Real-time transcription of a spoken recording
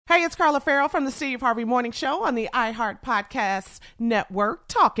Hey, it's Carla Farrell from the Steve Harvey Morning Show on the iHeart Podcast Network,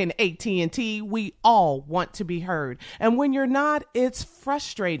 talking AT&T. We all want to be heard. And when you're not, it's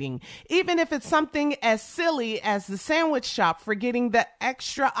frustrating. Even if it's something as silly as the sandwich shop forgetting the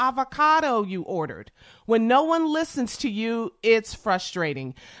extra avocado you ordered. When no one listens to you, it's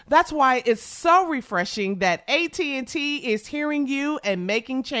frustrating. That's why it's so refreshing that AT&T is hearing you and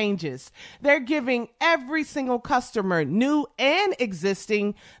making changes. They're giving every single customer, new and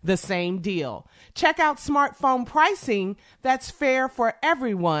existing, the same deal. Check out smartphone pricing that's fair for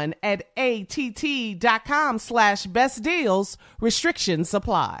everyone at att.com/best deals. Restrictions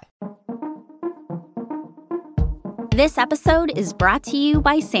apply. This episode is brought to you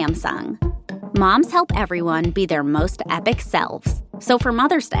by Samsung. Moms help everyone be their most epic selves. So for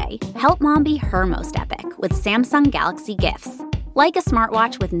Mother's Day, help mom be her most epic with Samsung Galaxy gifts. Like a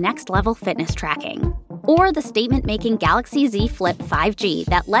smartwatch with next-level fitness tracking. Or the statement-making Galaxy Z Flip 5G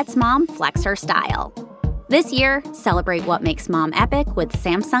that lets mom flex her style. This year, celebrate what makes mom epic with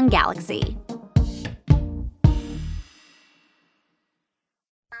Samsung Galaxy.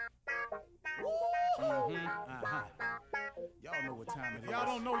 Y'all know what time it is. Y'all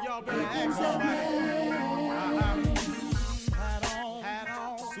don't know, y'all better ask somebody. Hat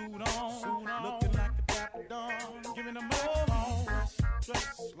on, suit on, looking like a dapper dog, giving them all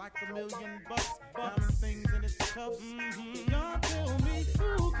dressed like $1 million, diamond things in his cuffs. Y'all tell me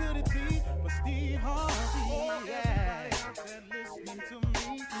who could it be but Steve Harvey? Oh, yeah. Everybody out there listening to me.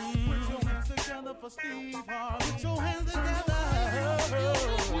 Put your hands together for Steve Harvey. Put your hands together. Steve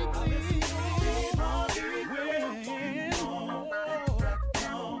Harvey.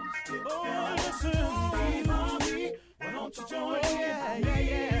 Oh, listen, Steve Harvey. Why don't you join in?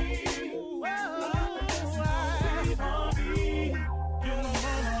 Yeah. Steve Harvey. Get them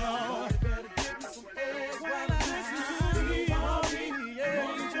on, y'all. Better give me some eggs while I listen to Steve Harvey. Yeah,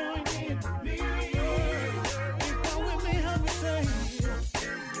 join in with me. If you're with me, help me say,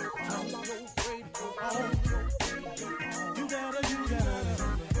 turn your radio on. You gotta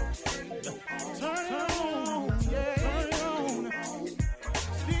turn it on. Yeah, turn it on.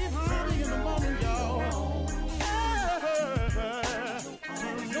 Steve Harvey in the morning, y'all.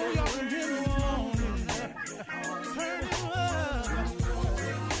 Know y'all can hear me on. Turn it up.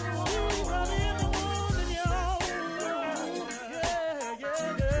 Steve Harvey in the morning, y'all. Yeah.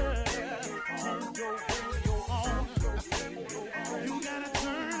 Turn your radio on. You gotta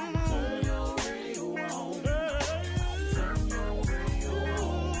turn your radio on. Turn your radio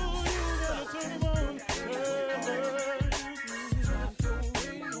on. You gotta turn it on.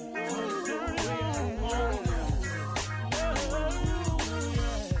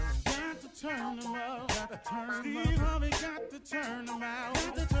 Turn them up. Steve Harvey got to turn them out.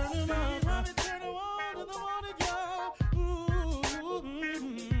 Got to turn them up. Steve Harvey turn them on to the morning, y'all.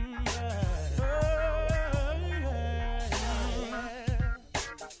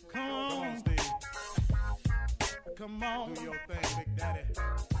 Come on, Steve. Come on. Do your thing, Big Daddy.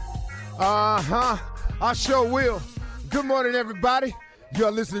 I sure will. Good morning, everybody.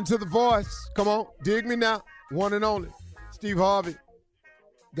 You're listening to The Voice. Come on, dig me now. One and only. Steve Harvey.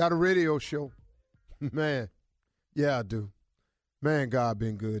 Got a radio show. Man, yeah, I do. Man, God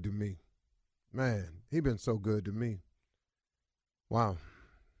been good to me. Man, he been so good to me. Wow.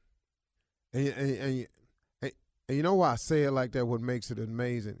 And you know why I say it like that, what makes it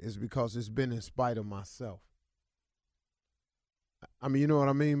amazing, is because it's been in spite of myself. I mean, you know what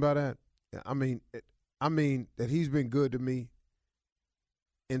I mean by that? I mean that he's been good to me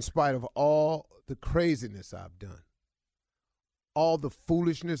in spite of all the craziness I've done. All the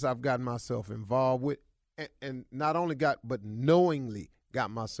foolishness I've gotten myself involved with, and not only but knowingly got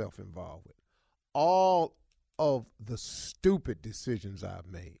myself involved with. All of the stupid decisions I've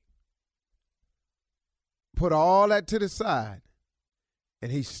made. Put all that to the side,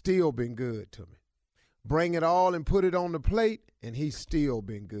 and he's still been good to me. Bring it all and put it on the plate, and he's still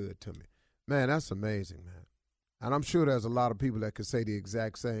been good to me. Man, that's amazing, man. And I'm sure there's a lot of people that could say the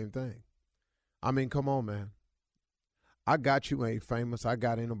exact same thing. I mean, come on, man. I got you ain't famous. Ain't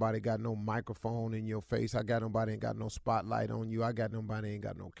nobody got no microphone in your face. Nobody ain't got no spotlight on you. Nobody ain't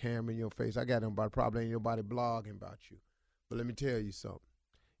got no camera in your face. Probably ain't nobody blogging about you. But let me tell you something.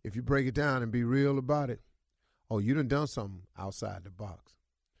 If you break it down and be real about it, you done something outside the box.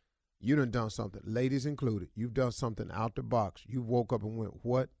 You done something, ladies included. You've done something out the box. You woke up and went,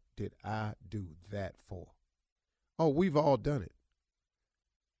 what did I do that for? Oh, we've all done it.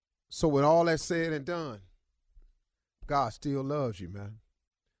 So with all that said and done, God still loves you, man.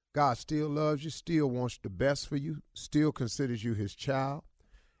 God still loves you, still wants the best for you, still considers you his child,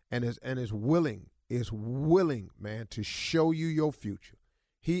 and is willing, man, to show you your future.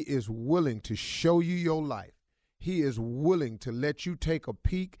 He is willing to show you your life. He is willing to let you take a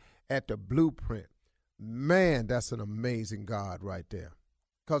peek at the blueprint. Man, that's an amazing God right there.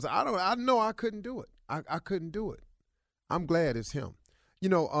 Because I know I couldn't do it. I couldn't do it. I'm glad it's him.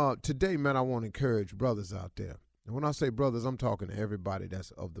 Today, man, I want to encourage brothers out there. And when I say brothers, I'm talking to everybody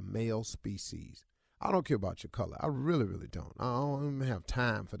that's of the male species. I don't care about your color. I really, really don't. I don't even have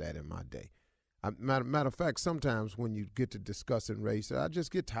time for that in my day. Matter of fact, sometimes when you get to discussing race, I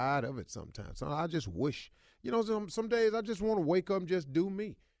just get tired of it sometimes. So I just wish, some days I just want to wake up and just do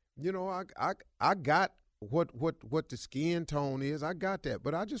me. I got what the skin tone is. I got that.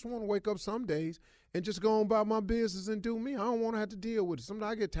 But I just want to wake up some days and just go on about my business and do me. I don't want to have to deal with it.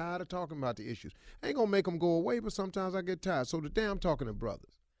 Sometimes I get tired of talking about the issues. I ain't going to make them go away, but sometimes I get tired. So today I'm talking to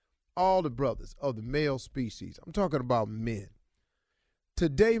brothers, all the brothers of the male species. I'm talking about men.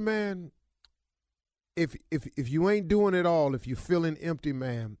 Today, man, if you ain't doing it all, if you're feeling empty,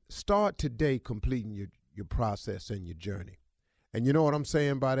 man, start today completing your process and your journey. And you know what I'm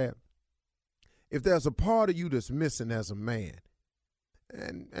saying by that? If there's a part of you that's missing as a man,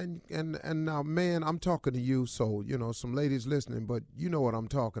 and now, man, I'm talking to you, so, some ladies listening, but you know what I'm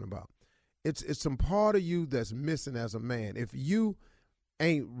talking about. It's some part of you that's missing as a man. If you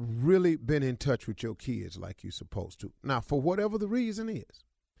ain't really been in touch with your kids like you're supposed to. Now, for whatever the reason is,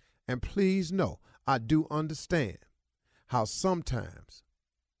 and please know, I do understand how sometimes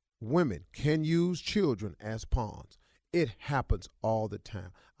women can use children as pawns. It happens all the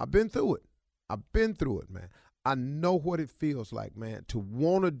time. I've been through it, man. I know what it feels like, man, to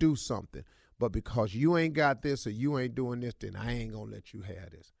want to do something, but because you ain't got this or you ain't doing this, then I ain't going to let you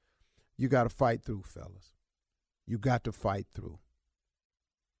have this. You got to fight through, fellas. You got to fight through.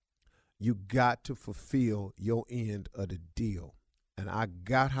 You got to fulfill your end of the deal. And I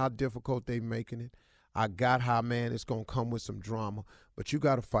got how difficult they making it. I got how, man, it's going to come with some drama, but you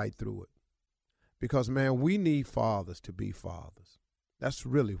got to fight through it. Because, man, we need fathers to be fathers. That's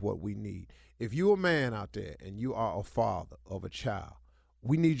really what we need. If you're a man out there and you are a father of a child,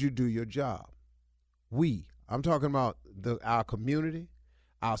 we need you to do your job. I'm talking about our community,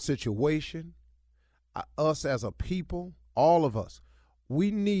 our situation, us as a people, all of us.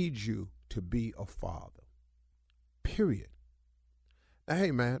 We need you to be a father, period. Now,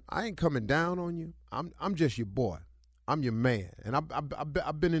 hey, man, I ain't coming down on you. I'm just your boy. I'm your man. And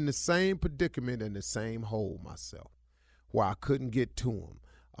I've been in the same predicament and the same hole myself, where I couldn't get to them,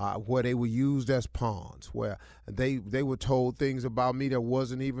 where they were used as pawns, where they were told things about me that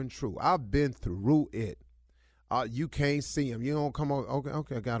wasn't even true. I've been through it. You can't see them. You don't come over.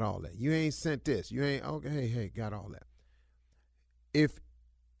 Okay, I got all that. You ain't sent this. You ain't, okay, hey, got all that.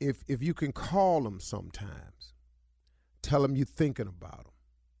 If you can call them sometimes, tell them you're thinking about them.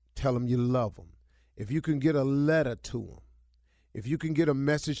 Tell them you love them. If you can get a letter to them, if you can get a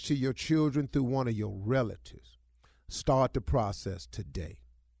message to your children through one of your relatives, start the process today.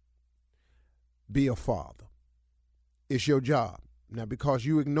 Be a father. It's your job. Now, because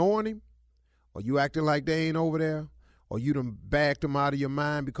you ignoring him, or you acting like they ain't over there, or you done backed them out of your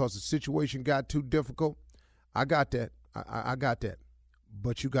mind because the situation got too difficult, I got that. I got that.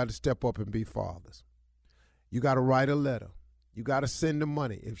 But you got to step up and be fathers. You got to write a letter. You got to send the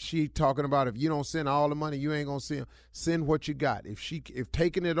money. If she talking about if you don't send all the money, you ain't going to send. Send what you got. If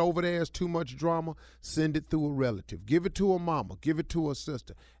taking it over there is too much drama, send it through a relative. Give it to a mama. Give it to a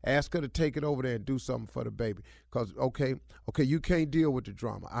sister. Ask her to take it over there and do something for the baby. Because, okay, you can't deal with the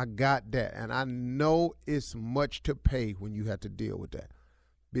drama. I got that. And I know it's much to pay when you have to deal with that.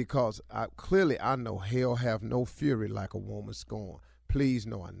 Because clearly I know hell have no fury like a woman scorned. Please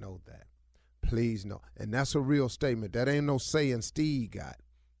know I know that. Please know. And that's a real statement. That ain't no saying Steve got.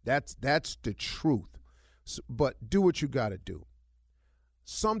 That's the truth. So, but do what you got to do.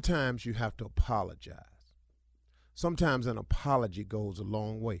 Sometimes you have to apologize. Sometimes an apology goes a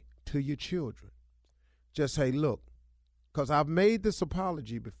long way to your children. Just say, look, because I've made this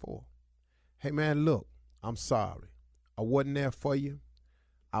apology before. Hey, man, look, I'm sorry. I wasn't there for you.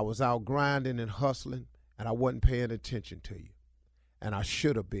 I was out grinding and hustling, and I wasn't paying attention to you. And I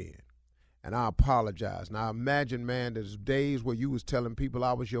should have been. And I apologize. Now, imagine, man, there's days where you was telling people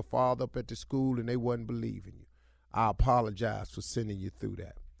I was your father up at the school and they wasn't believing you. I apologize for sending you through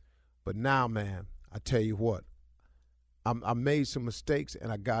that. But now, man, I tell you what, I made some mistakes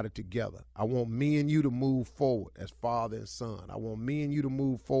and I got it together. I want me and you to move forward as father and son. I want me and you to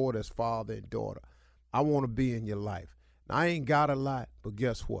move forward as father and daughter. I want to be in your life. Now, I ain't got a lot, but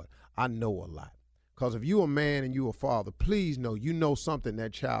guess what? I know a lot. Because if you a man and you a father, please know you know something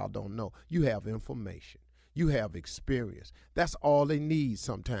that child don't know. You have information. You have experience. That's all they need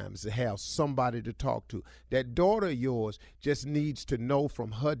sometimes, to have somebody to talk to. That daughter of yours just needs to know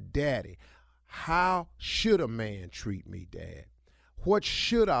from her daddy, how should a man treat me, Dad? What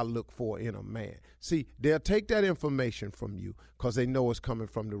should I look for in a man? See, they'll take that information from you because they know it's coming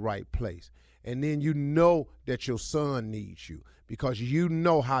from the right place. And then you know that your son needs you because you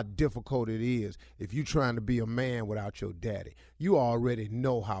know how difficult it is if you're trying to be a man without your daddy. You already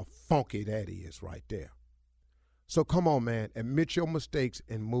know how funky that is right there. So come on, man, admit your mistakes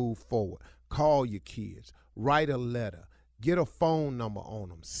and move forward. Call your kids, write a letter, get a phone number on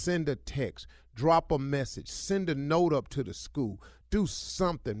them, send a text, drop a message, send a note up to the school. Do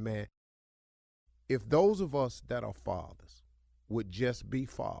something, man. If those of us that are fathers would just be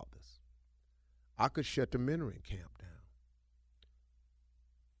fathers, I could shut the mentoring camp down.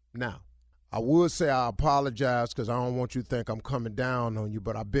 Now, I would say I apologize because I don't want you to think I'm coming down on you,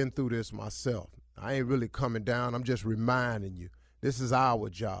 but I've been through this myself. I ain't really coming down. I'm just reminding you, this is our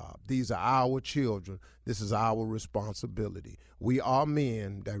job. These are our children. This is our responsibility. We are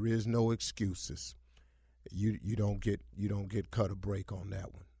men. There is no excuses. You don't get cut a break on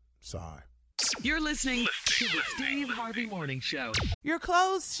that one. Sorry. You're listening to the Steve Harvey Morning Show. Your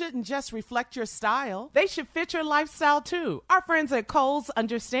clothes shouldn't just reflect your style. They should fit your lifestyle too. Our friends at Kohl's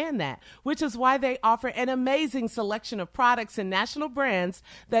understand that, which is why they offer an amazing selection of products and national brands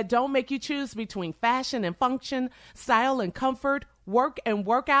that don't make you choose between fashion and function, style and comfort, work and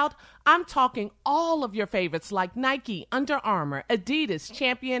workout. I'm talking all of your favorites like Nike, Under Armour, Adidas,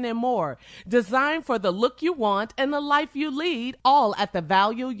 Champion, and more. Designed for the look you want and the life you lead, all at the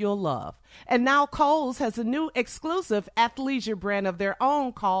value you'll love. And now Kohl's has a new exclusive athleisure brand of their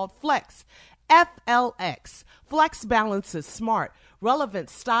own called Flex. FLX. Flex balances smart, relevant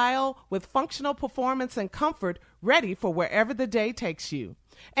style with functional performance and comfort, ready for wherever the day takes you.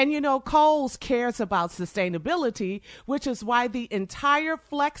 And you know, Kohl's cares about sustainability, which is why the entire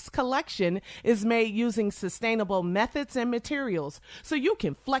Flex collection is made using sustainable methods and materials, so you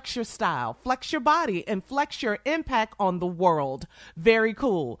can flex your style, flex your body, and flex your impact on the world. Very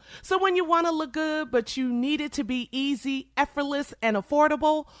cool. So when you want to look good, but you need it to be easy, effortless, and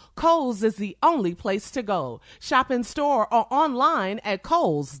affordable, Kohl's is the only place to go. Shop in store or online at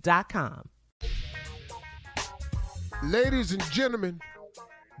Kohls.com. Ladies and gentlemen,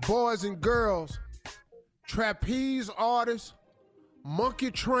 boys and girls, trapeze artists,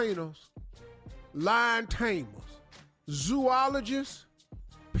 monkey trainers, lion tamers, zoologists,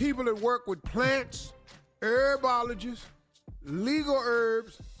 people that work with plants, herbologists, legal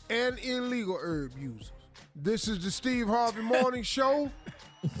herbs, and illegal herb users. This is the Steve Harvey Morning Show.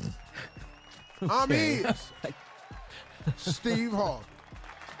 I'm his, Steve Harvey.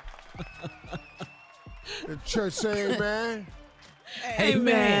 The church say amen.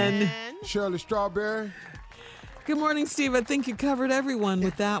 Amen. Shirley Strawberry. Good morning, Steve. I think you covered everyone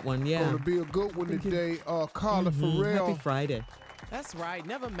with that one. Yeah. Going to be a good one today. Carla Farrell. Happy Friday. That's right.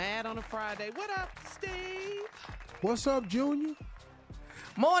 Never mad on a Friday. What up, Steve? What's up, Junior?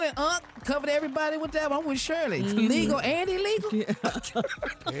 Morning, Unc. Covered everybody with that one. I'm with Shirley. Legal and illegal?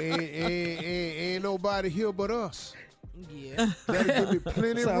 Yeah. ain't nobody here but us. Yeah. That'll give me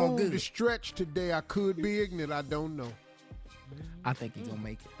plenty of room good. to stretch today. I could be ignorant. I don't know. I think he's going to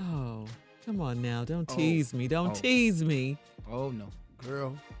make it. Oh, come on now. Don't tease me. Don't tease me. Oh, no.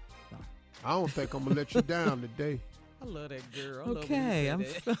 Girl, I don't think I'm going to let you down today. I love that girl. Okay.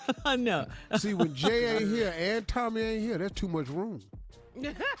 I know. See, when Jay ain't here and Tommy ain't here, there's too much room.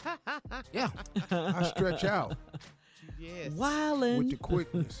 Yeah. I stretch out Yes. Wildin'. with the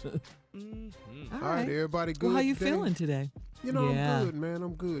quickness. All All right, everybody good Well, how you today? feeling today? You know, Yeah. I'm good, man.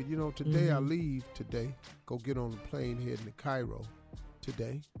 I'm good. You know, today I leave today. Go get on the plane heading to Cairo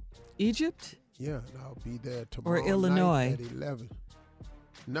today. Egypt? Yeah, and I'll be there tomorrow Illinois? night at 11.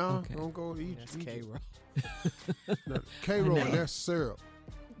 No, Okay. don't go to Egypt. That's Cairo. No, Cairo, and that's syrup.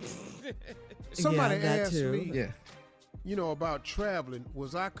 Somebody Yeah, that asked too. me, Yeah. you know, about traveling.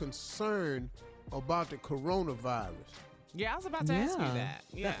 Was I concerned about the coronavirus? Yeah, I was about to ask you that.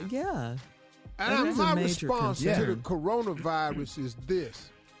 Yeah. Yeah. And That is a my major response to concern. the coronavirus is this.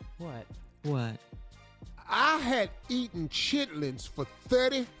 What? What? I had eaten chitlins for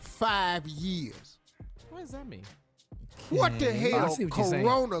 35 years. What does that mean? What the Okay. I hell see what you're saying.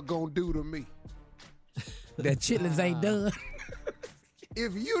 corona gonna do to me? That chitlins ain't done.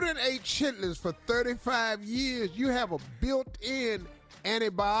 If you done ate chitlins for 35 years, you have a built-in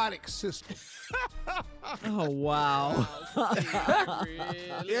antibiotic system. Oh, wow.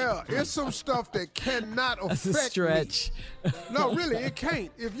 Yeah, it's some stuff that cannot That's affect a stretch. me. No, really, it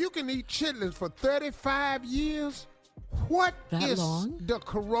can't. If you can eat chitlins for 35 years, what That is long? the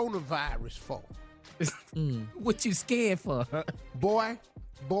coronavirus for? What you scared for? Boy.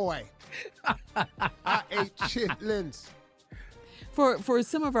 I ate chitlins. For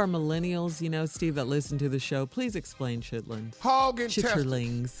some of our millennials, Steve, that listen to the show, please explain chitlins. Hog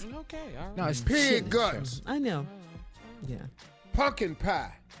intestines. Chitterlings. Okay, all right. No, it's Pig chitlins. guts. I know. Yeah. Pumpkin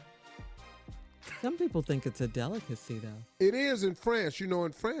pie. Some people think it's a delicacy, though. It is in France.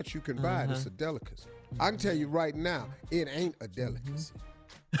 In France you can buy it. It's a delicacy. I can tell you right now, it ain't a delicacy.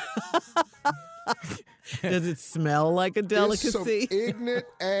 Does it smell like a delicacy? It's some ignorant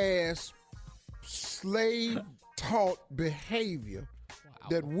ass slave taught behavior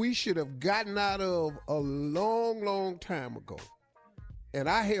that we should have gotten out of a long, long time ago. And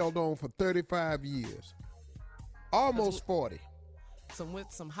I held on for 35 years. Almost 40. With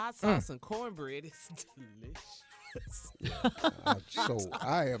some hot sauce and cornbread, it's delicious. So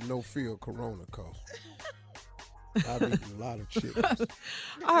I have no fear of Corona, cause I've eaten a lot of chips.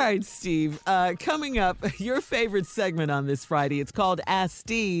 All right, Steve. Coming up, your favorite segment on this Friday. It's called Ask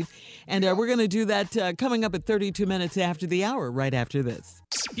Steve. And we're going to do that coming up at 32 minutes after the hour, right after this.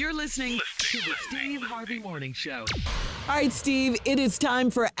 You're listening to the Steve Harvey Morning Show. All right, Steve, it is time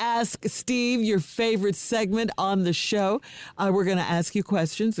for Ask Steve, your favorite segment on the show. We're going to ask you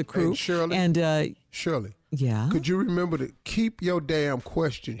questions, the crew. Hey, Shirley. And, Shirley. yeah? Could you remember to keep your damn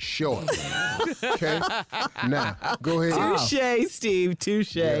question short? Okay? Now, go ahead. Touche, Steve,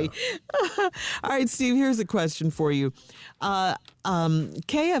 touche. Yeah. All right, Steve, here's a question for you.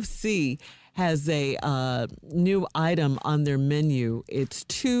 KFC has a new item on their menu. It's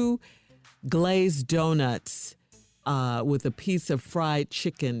 2 glazed donuts with a piece of fried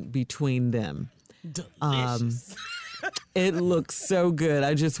chicken between them. Delicious. It looks so good.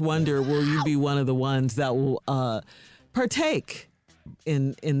 I just wonder, will you be one of the ones that will partake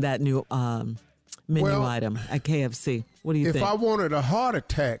in that new menu item at KFC? What do you think? If I wanted a heart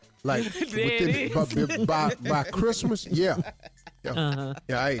attack, like by Christmas, yeah, I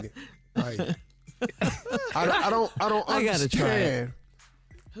ate it. I don't I gotta try understand.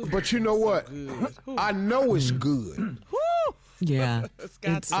 But you know what? I know it's good. Yeah,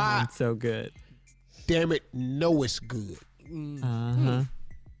 it sounds so good. Damn it, know it's good. Uh-huh.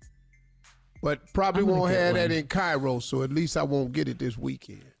 But probably I'm gonna won't get have that one. in Cairo, so at least I won't get it this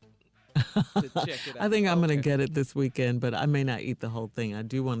weekend. I think I'm going to get it this weekend, but I may not eat the whole thing. I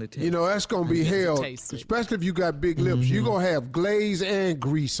do want to taste. That's going to be hell, taste it. especially if you got big lips. You're going to have glaze and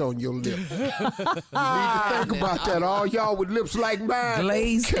grease on your lips. You need to think about that. All y'all with lips like mine,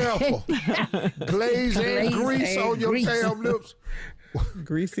 Glaze. careful. Glaze and grease on your grease. damn lips.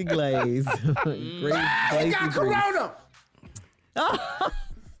 Greasy glaze. I got Corona.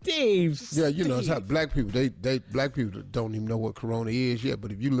 Steve. Yeah, it's how black people, they black people don't even know what Corona is yet.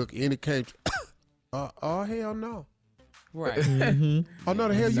 But if you look any country, oh hell no. Right. Oh no,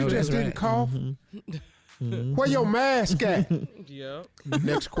 the hell you just didn't cough. Where your mask at? Yep.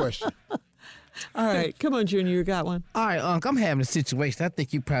 Next question. All right. Come on, Junior. You got one? All right, Unc, I'm having a situation. I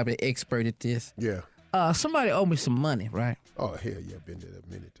think you probably expert at this. Yeah. Somebody owed me some money, right? Oh hell yeah, been there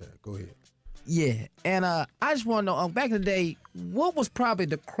a minute time. Go ahead. Yeah, and I just want to know, back in the day, what was probably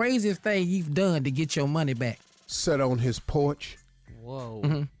the craziest thing you've done to get your money back? Sat on his porch.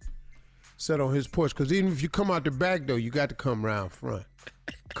 Whoa. Sat on his porch, because even if you come out the back door, you got to come around front.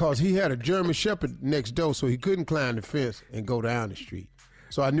 Because he had a German Shepherd next door, so he couldn't climb the fence and go down the street.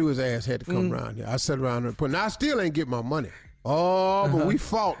 So I knew his ass had to come around here. I sat around there. Now, I still ain't get my money. Oh, but we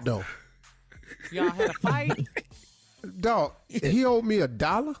fought, though. Y'all had a fight? Dog, he owed me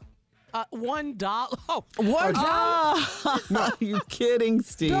 $1. $1. Oh, What? Are you kidding,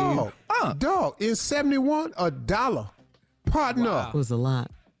 Steve? Dog, in 71, $1. Partner, It was a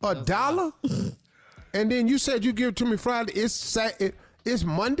lot. $1? And then you said you give it to me Friday. It's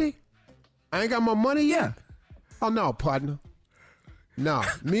Monday? I ain't got my money yet? Oh, no, partner. No,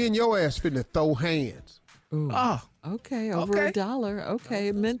 me and your ass finna throw hands. Oh, Okay, over $1. Okay,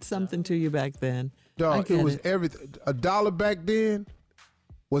 it meant something to you back then. Dog, it was everything. $1 back then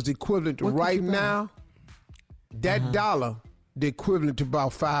was equivalent to What could right you buy? now. That dollar, the equivalent to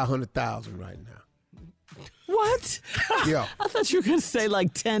about 500,000 right now. What? Yeah. I thought you were going to say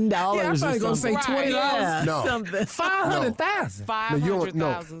like $10 Yeah, I or thought you were gonna say something. $20. Yeah, No. something. 500,000. you don't know.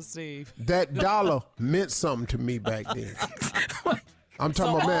 500,000, Steve. That dollar meant something to me back then. I'm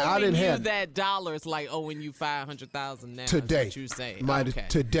talking about, man, I owing didn't you have that dollar is like owing you 500,000 now. Today. Is what you saying. Might- Okay.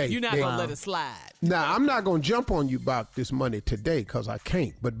 today. You're not Yeah. gonna let it slide. Now, I'm not going to jump on you about this money today because I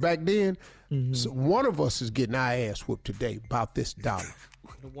can't. But back then, so one of us is getting our ass whooped today about this dollar.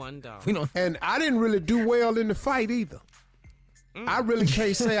 The $1. We don't. And I didn't really do well in the fight either. I really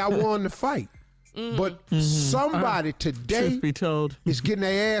can't say I won the fight. But somebody today Truth be told. is getting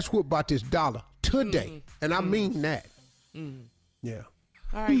their ass whooped about this dollar today. And I mean that. Yeah.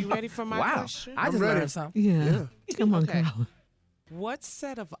 All right, you ready for my question? I just ready. learned something. Yeah. Come on, Okay. Carl. What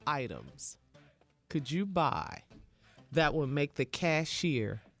set of items could you buy that would make the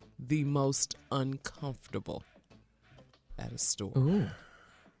cashier the most uncomfortable at a store? Ooh.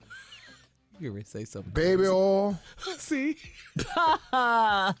 You ready to say something? Baby oil, See?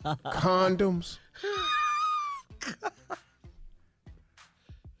 condoms,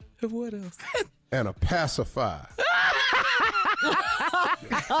 What else? and a pacifier.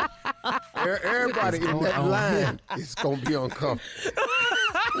 Everybody in that line is going to be uncomfortable.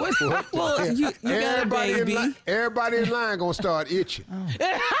 Well, you got a Everybody baby. everybody in line going to start itching.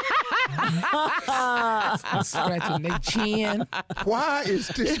 Scratching their chin. Why is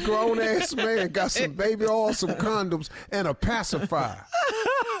this grown-ass man got some baby oil, some condoms, and a pacifier?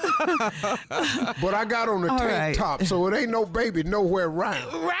 But I got on a tank right. top, so it ain't no baby nowhere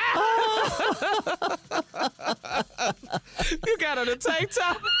around. You got on a tank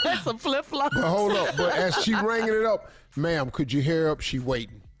top and some flip-flops. But hold up. But as she ringing it up, ma'am, could you hear up? She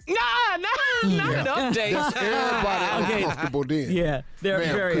waiting. Not an update. That's everybody uncomfortable then. Yeah, they're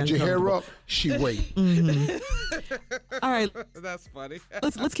Ma'am, very could you hear uncomfortable. up? She waiting. All right, That's funny.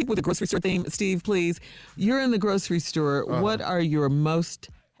 let's keep with the grocery store theme. Steve, please. You're in the grocery store. What are your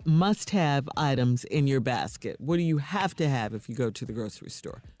must-have items in your basket? What do you have to have if you go to the grocery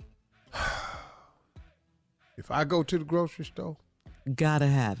store? If I go to the grocery store, Gotta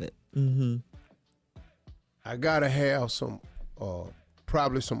have it. Mm-hmm. I gotta have some,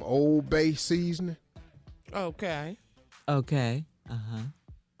 probably some Old Bay seasoning. Okay. Okay. Uh-huh.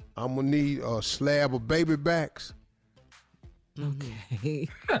 I'm gonna need a slab of baby backs, Okay.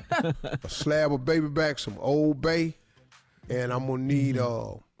 a slab of baby backs, some Old Bay, and I'm gonna need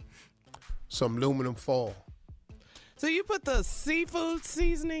some aluminum foil. So you put the seafood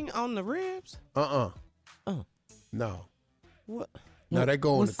seasoning on the ribs? Oh. No. What? No, they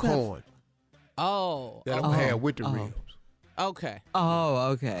go in the what's that? corn Oh. that I'm gonna have with the ribs. Okay.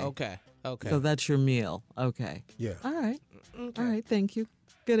 Oh, okay. Okay. Okay. So that's your meal. Okay. Yeah. All right. Okay. All right. Thank you.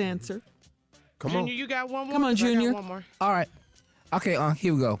 Good answer. Come Junior, on. you got one more? Come on, 'Cause I got Junior. one more. All right. Okay,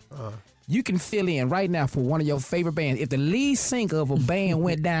 here we go. You can fill in right now for one of your favorite bands. If the lead singer of a band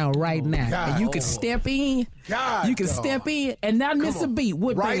went down right now, God. and you can step in, God, you can dog. step in and not miss a on. beat.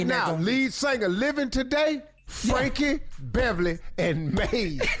 What Right band that now, gonna be? lead singer living today, Frankie, Beverly, and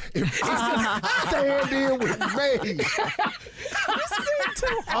Maze. If I stand in with Maze.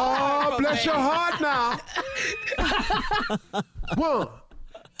 Oh, bless your heart now. 1,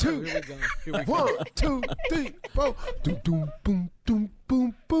 2, Here we go. 1, 2, 3, 4. Doom, doom, boom, doom,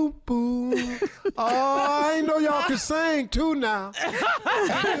 boom, boom, boom. Oh, I know y'all can sing too now.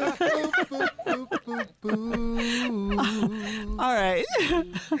 Boom, boom, boom, boom, boom. All right.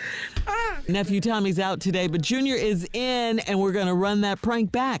 Nephew Tommy's out today, but Junior is in, and we're going to run that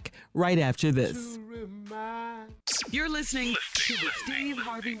prank back right after this. You're listening to the Steve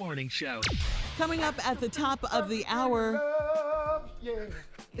Harvey Morning Show. Coming up at the top of the hour,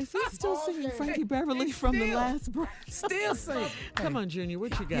 is he still singing Frankie Beverly from the last break? Still sing. Come on, Junior,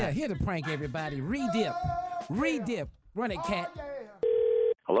 what you got? Yeah, here to prank everybody. Redip. Redip. Run it, cat.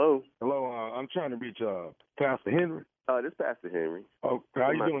 Hello. Hello, I'm trying to reach Pastor Henry. This is Pastor Henry. Oh,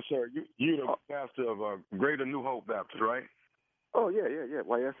 how you doing, sir? You the pastor of Greater New Hope Baptist, right? Oh, yeah.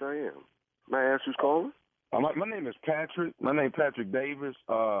 Why, yes, I am. May I ask who's calling? My name is Patrick. My name is Patrick Davis.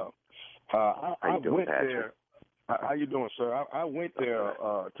 I you doing, went Patrick? there. How you doing, sir? I went there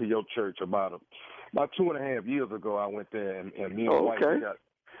to your church about 2.5 years ago. I went there, and me and my wife,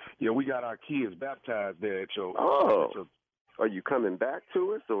 okay. we got our kids baptized there at your. Oh. Are you coming back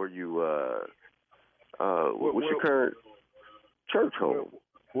to us, or are you, what's your current church home?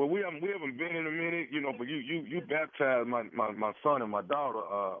 Well, we haven't been in a minute, but you baptized my son and my daughter,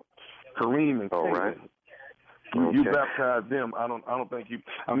 Kareem and All Caitlin. right. You Okay. baptized them. I don't think you.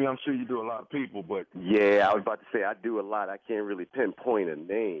 I mean, I'm sure you do a lot of people, but Yeah, I was about to say I do a lot. I can't really pinpoint a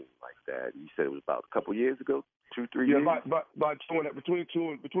name like that. You said it was about a couple years ago, 2-3 yeah, years?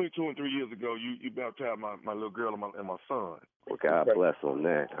 between 2 and 3 years ago, you baptized my little girl and my son. Well, God bless on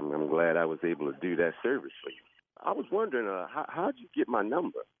that. I'm glad I was able to do that service for you. I was wondering, how'd you get my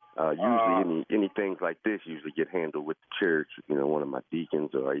number? Usually any things like this usually get handled with the church, one of my deacons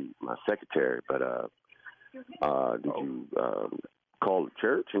or my secretary. But did you call the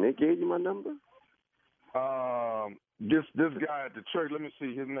church and they gave you my number? This guy at the church, let me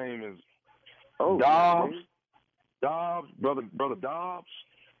see, his name is Oh, Dobbs. Dobbs, brother Dobbs.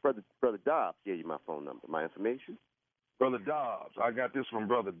 Brother Dobbs gave you my phone number, my information? Brother Dobbs. I got this from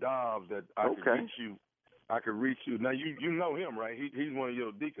Brother Dobbs that I can reach you. I could reach you. Now you know him, right? He's one of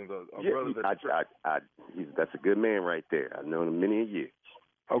your deacons or Yeah, brothers at the church. That's a good man right there. I've known him many years.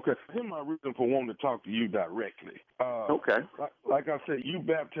 Okay. Here's my reason for wanting to talk to you directly. Okay. Like I said, you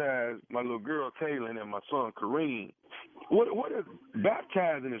baptized my little girl Kaylin and my son Kareem. What is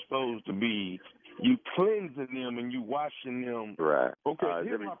baptizing is supposed to be? You cleansing them and you washing them. Right. Okay,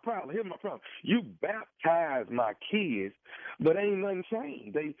 here's my problem. You baptize my kids, but ain't nothing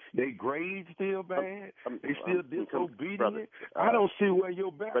changed. They grades still bad. They still disobedient. Brother, I don't see where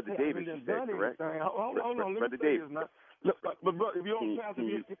your baptism David, has you said done correct. anything. Hold on. Let Brother me say David. this now. Look, but brother, if you don't pass him,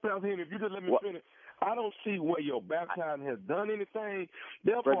 if you just let me finish, I don't see where your baptizing has done anything.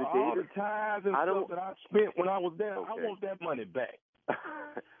 Therefore, Brother all David, the tires and stuff that I spent when I was there, I want that money back.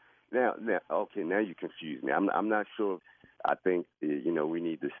 Now, you confuse me. I'm not sure. I think we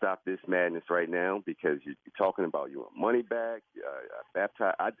need to stop this madness right now because you're talking about your money back,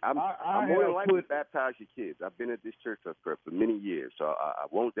 baptize. I'm more than likely to baptize your kids. I've been at this church for many years, so I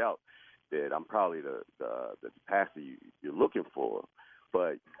won't doubt that I'm probably the pastor you're looking for.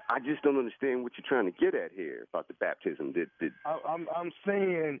 But I just don't understand what you're trying to get at here about the baptism. I'm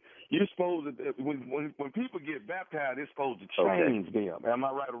saying you're supposed to when people get baptized, it's supposed to change them. Am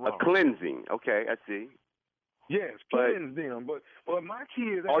I right or wrong? A cleansing. Okay, I see. Yes, cleanse them. But my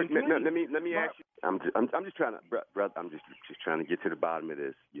kids. Let me ask you. I'm just trying to, brother. I'm just trying to get to the bottom of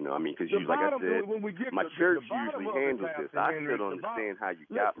this. You know, I mean, because like I said, my church usually handles this. I still don't understand how you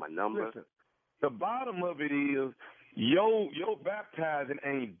got my number. Listen, the bottom of it is. Your baptizing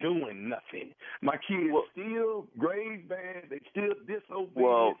ain't doing nothing. My kids still grade bad. They still disobedient.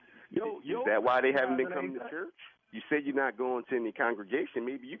 Well, is that why they haven't been coming to church? You said you're not going to any congregation.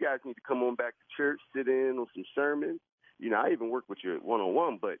 Maybe you guys need to come on back to church, sit in on some sermons. You know, I even work with you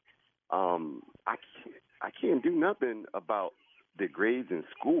one-on-one, but I can't do nothing about the grades in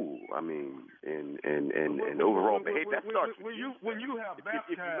school. I mean, and overall behavior. That starts when you have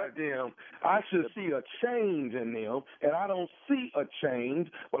baptized them, I should see a change in them, and I don't see a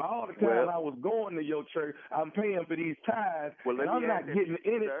change. But all the time I was going to your church, I'm paying for these tithes, and I'm not getting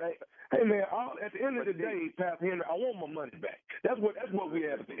anything. Hey man, at the end of the day, Pastor Henry, I want my money back. That's what we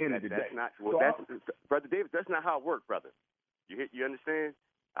have at the end of the day. Brother David. That's not how it works, brother. You understand?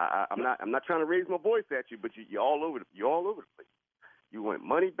 I'm not trying to raise my voice at you, but you're all over the place. You want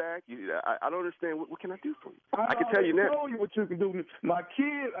money back? I don't understand. What can I do for you? I can tell you now. I told you what you can do. My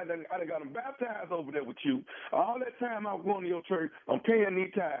kids, I done got them baptized over there with you. All that time I was going to your church, I'm paying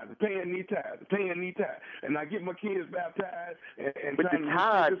these tithes, and I get my kids baptized. But the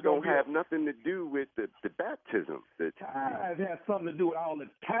tithes don't have nothing to do with the baptism. The tithes have something to do with all the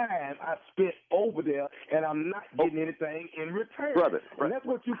time I spent over there, and I'm not getting anything in return. Brother, and that's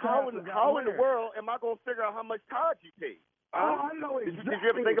what you how in the world am I going to figure out how much tithes you paid? I know exactly. Did you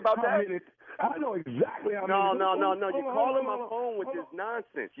ever think about that? I know exactly how many. No. You're calling my phone with this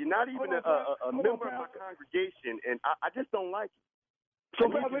nonsense. You're not even a member of my congregation, and I just don't like it. So,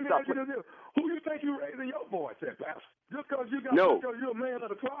 let me ask you this. Who you think you're raising your voice at, Pastor? Just because you're a man of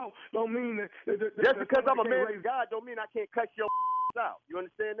the cloth don't mean that just because I'm a man of God don't mean I can't cut your out. You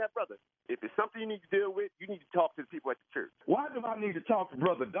understand that, brother? If it's something you need to deal with, you need to talk to the people at the church. Why do I need to talk to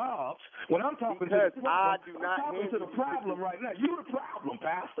Brother Dobbs when I'm talking because to the problem? I'm talking to the problem right now. You're the problem,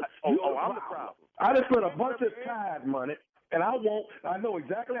 Pastor. I'm the problem. I just spent a bunch of tithe money, and I know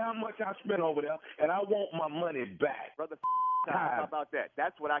exactly how much I spent over there, and I want my money back. Brother, how about that?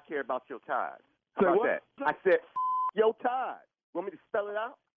 That's what I care about, your tithe. How about that? I said your tithe. Want me to spell it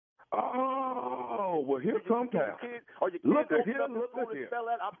out? Oh, well, here comes that. Or your kids look here. Spell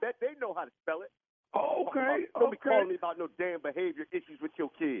that. I bet they know how to spell it. Okay. Don't be calling me about no damn behavior issues with your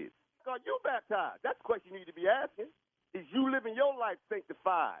kids. Are you baptized? That's the question you need to be asking. Is you living your life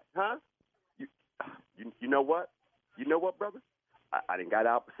sanctified, huh? You know what? You know what, brother? I done got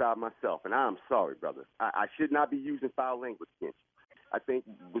out beside myself, and I'm sorry, brother. I should not be using foul language against you. I think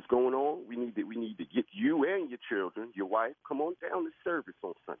what's going on, we need to get you and your children, your wife, come on down to service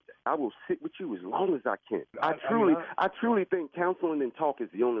on Sunday. I will sit with you as long as I can. I truly think counseling and talk is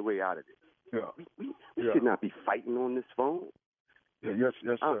the only way out of this. Yeah. We should not be fighting on this phone. Yeah, yes,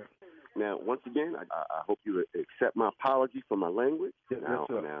 sir. Now, once again, I hope you accept my apology for my language. Yes,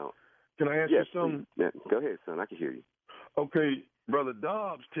 sir. Now, can I ask you something? Yeah, go ahead, son. I can hear you. Okay. Brother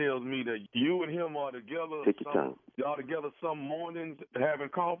Dobbs tells me that you and him are together. Take your time. Y'all together some mornings having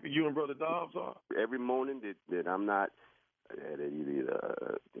coffee. You and Brother Dobbs are. Every morning that I'm not at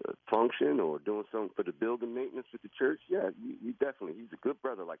either a function or doing something for the building maintenance with the church. Yeah, we definitely. He's a good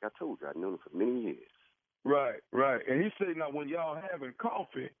brother. Like I told you, I've known him for many years. Right. And he said now when y'all having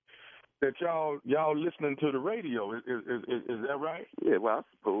coffee, that y'all listening to the radio. Is that right? Yeah. Well, I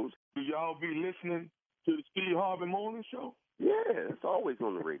suppose. Do y'all be listening To the Steve Harvey Morning Show? Yeah, it's always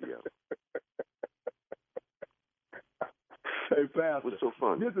on the radio. Hey, Pastor. What's so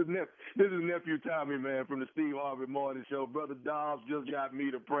funny? This is Nephew Tommy, man, from the Steve Harvey Morning Show. Brother Dobbs just got me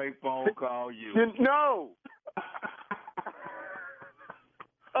to prank phone call you. No!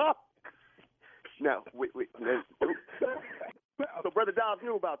 Oh! No, wait. So Brother Dobbs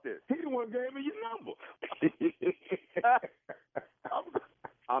knew about this. He the one who gave me your number.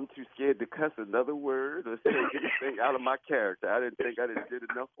 I'm too scared to cuss another word or say anything out of my character. I didn't think I did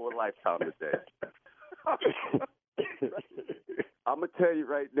enough for a lifetime today. I'm gonna tell you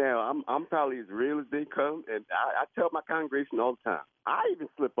right now, I'm probably as real as they come, and I tell my congregation all the time. I even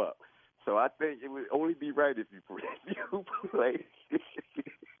slip up, so I think it would only be right if you play.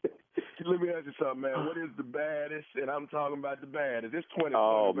 Let me ask you something, man. What is the baddest? And I'm talking about the baddest. It's 20.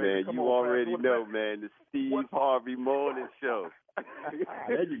 Oh, baby. man, Come you on, already know, man. The Steve Harvey Morning Show.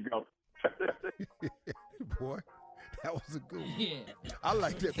 There you go. Boy, that was a good one. Yeah. I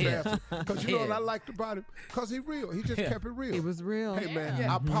like that pastor. Because you know what I liked about him? Because he real. He just kept it real. He was real. Hey, man,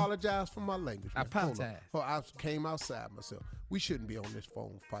 I apologize for my language. I apologize. I came outside myself. We shouldn't be on this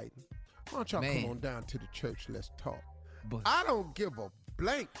phone fighting. Why don't y'all come on down to the church? Let's talk. But I don't give a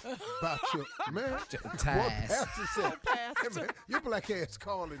blank about your man. What pastor said. Hey, man, your black ass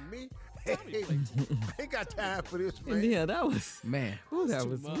calling me. Hey, I ain't got time for this, man. Yeah, that was man. Ooh, that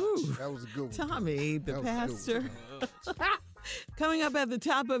was woo. That was a good one. Tommy, the pastor. Coming up at the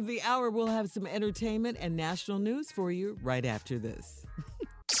top of the hour, we'll have some entertainment and national news for you right after this.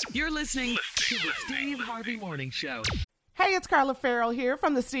 You're listening to the Steve Harvey Morning Show. Hey, it's Carla Farrell here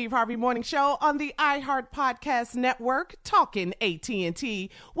from the Steve Harvey Morning Show on the iHeart Podcast Network, talking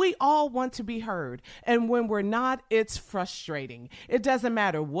AT&T. We all want to be heard, and when we're not, it's frustrating. It doesn't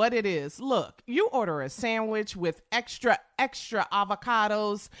matter what it is. Look, you order a sandwich with extra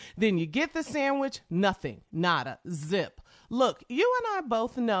avocados, then you get the sandwich, nothing, nada, zip. Look, you and I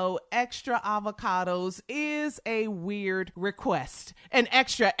both know extra avocados is a weird request, and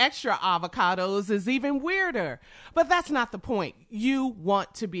extra avocados is even weirder. But that's not the point. You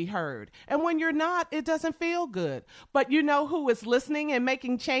want to be heard. And when you're not, it doesn't feel good. But you know who is listening and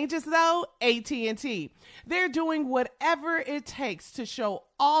making changes, though? AT&T. They're doing whatever it takes to show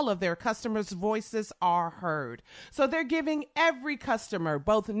all of their customers' voices are heard. So they're giving every customer,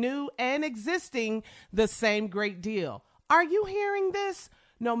 both new and existing, the same great deal. Are you hearing this?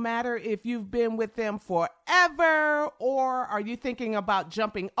 No matter if you've been with them forever or are you thinking about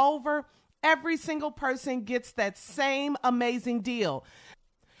jumping over, every single person gets that same amazing deal.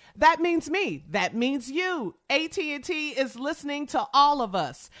 That means me. That means you. AT&T is listening to all of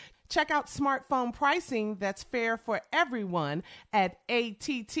us. Check out smartphone pricing that's fair for everyone at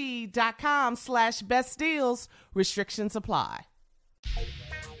att.com/best deals. Restrictions apply.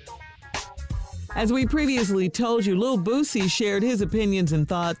 As we previously told you, Lil Boosie shared his opinions and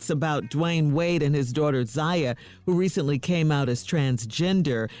thoughts about Dwayne Wade and his daughter Zaya, who recently came out as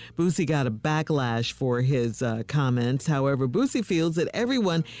transgender. Boosie got a backlash for his comments. However, Boosie feels that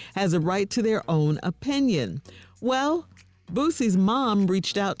everyone has a right to their own opinion. Well, Boosie's mom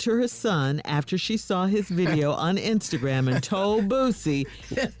reached out to her son after she saw his video on Instagram and told Boosie,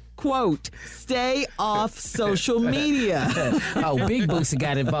 quote, stay off social media. Oh, Big Boosie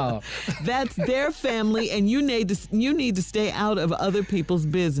got involved. That's their family, and you need to stay out of other people's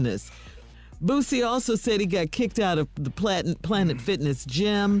business. Boosie also said he got kicked out of the Planet Fitness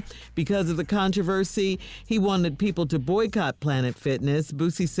gym because of the controversy. He wanted people to boycott Planet Fitness.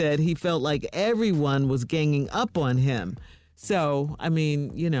 Boosie said he felt like everyone was ganging up on him. So, I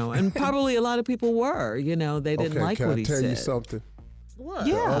mean, you know, and probably a lot of people were, you know, they didn't like what he said. Can I tell you something? What?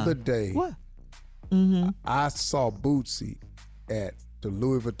 The Yeah. other day, What? I saw Boosie at the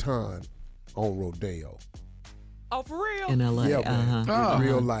Louis Vuitton on Rodeo. Oh, for real? In L.A. Yeah, man, in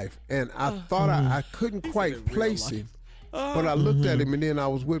real life. And I thought I couldn't quite place him. But I looked at him, and then I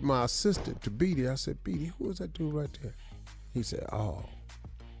was with my assistant, to Beatty. I said, Beatty, who is that dude right there? He said, oh,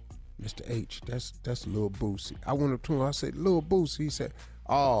 Mr. H, that's Lil Boosie. I went up to him, I said, Lil Boosie. He said,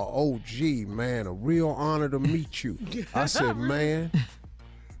 oh, OG, man, a real honor to meet you. I said, man,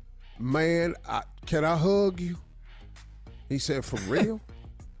 can I hug you? He said, for real?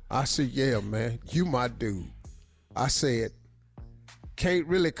 I said, yeah, man, you my dude. I said, can't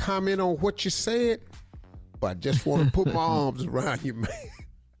really comment on what you said, but I just want to put my arms around you, man.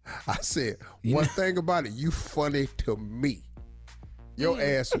 I said, one thing about it, you funny to me. Your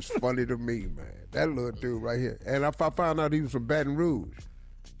ass is funny to me, man. That little dude right here. And if I found out he was from Baton Rouge,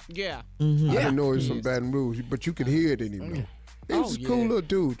 Yeah. I didn't know he was from Baton Rouge, but you could hear it in him. He was a cool little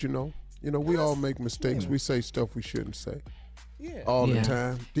dude, you know. You know, we all make mistakes. We say stuff we shouldn't say. all the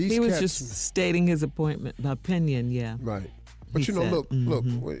time. He was just stating his opinion, yeah. Right. But look,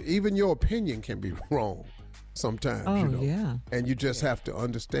 even your opinion can be wrong sometimes, yeah. And you just have to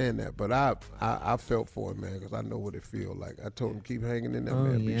understand that. But I felt for him, man, because I know what it feels like. I told him, keep hanging in there,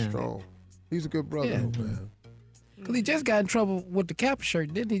 man, be strong. He's a good brother, man. Because he just got in trouble with the cap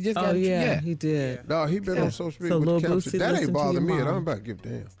shirt, didn't he? He did. No, he been on social media with the cap shirt. That ain't bothering me, and I'm about to give a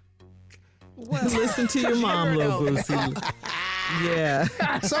damn. Well, listen to your mom, Lil Boosie. Yeah.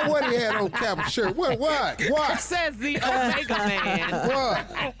 So what he had on cap shirt? What? Says the Omega Man.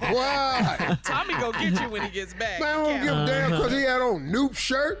 What? Tommy go get you when he gets back. Man, I don't give a damn because he had on Noop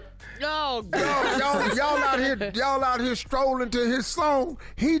shirt. Oh, God. Y'all out here strolling to his song.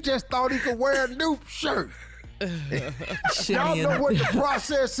 He just thought he could wear a Noop shirt. Y'all know what the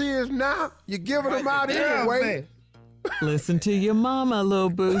process is now. You're giving them out anyway. Man. Listen to your mama, Lil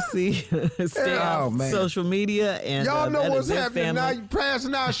Boosie. Stay off social media. And y'all know what's happening family. now. You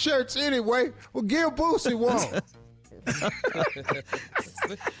passing out shirts anyway. Well, give Boosie one.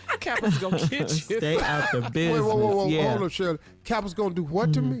 Kappa's gonna get you. Stay out the business. Whoa. Yeah. Hold on, Shirley. Kappa's gonna do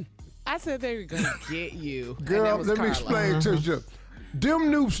what to me? I said they were gonna get you. Girl, let me explain to you.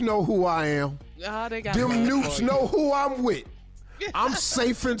 Them noobs know who I am. They got Them noobs know who I'm with. I'm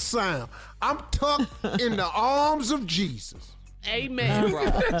safe and sound. I'm tucked in the arms of Jesus. Amen, bro.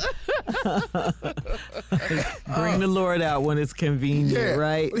 Bring the Lord out when it's convenient,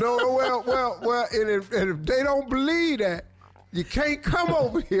 right? No, well, and if they don't believe that, you can't come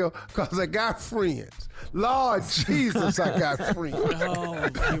over here because I got friends. Lord Jesus, I got friends. Oh,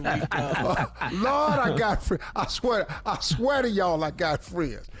 here we go. Lord, I got friends. I swear to y'all, I got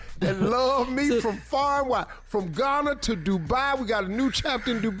friends that love me from far and wide. From Ghana to Dubai, we got a new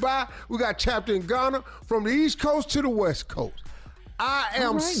chapter in Dubai. We got a chapter in Ghana. From the East Coast to the West Coast. I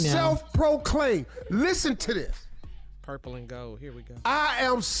am self-proclaimed. Listen to this. Purple and gold. Here we go. I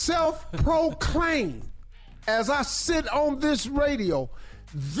am self-proclaimed as I sit on this radio,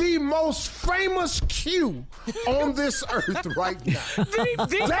 the most famous Q on this earth right now.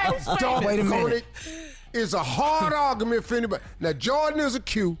 That doggone it is a hard argument for anybody. Now, Jordan is a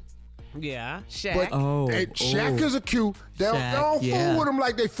Q. Yeah, Shaq. But Shaq is a Q. They don't fool with him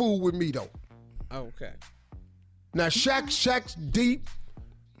like they fool with me, though. Okay. Now, Shaq's deep.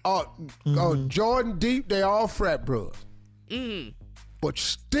 Jordan deep. They all frat bros. But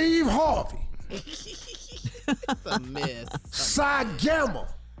Steve Harvey. That's a mess. Cy Gamma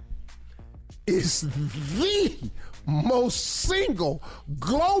is the most single,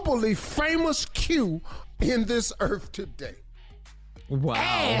 globally famous Q in this earth today. Wow.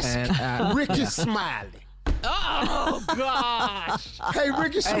 Ask Ricky Smiley. Oh, gosh. Hey,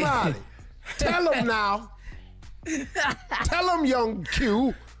 Ricky Smiley, tell him now. Tell him, young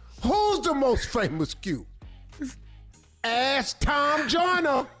Q, who's the most famous Q? Ask Tom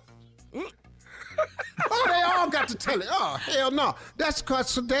Joyner. Oh, they all got to tell it. Oh, hell no. That's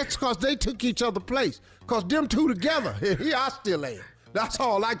cause they took each other's place. Cause them two together, here I still am. That's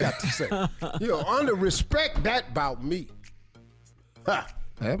all I got to say. Under respect that about me. Yeah,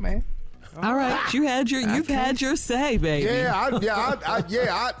 man. All right, you've had your say, baby.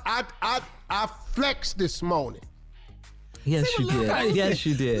 I flexed this morning. Yes, you did. Yes,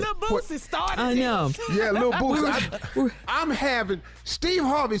 you did. Lil Boosie started. I know. Yeah, Lil Boosie. Steve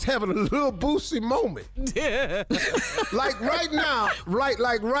Harvey's having a Lil Boosie moment. Like right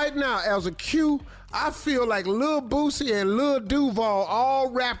now, as a Q, I feel like Lil Boosie and Lil Duval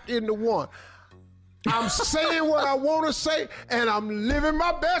all wrapped into one. I'm saying what I want to say, and I'm living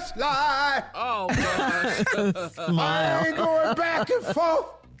my best life. Oh, gosh. I ain't going back and forth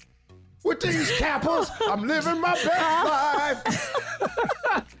with these Kappas. I'm living my best life.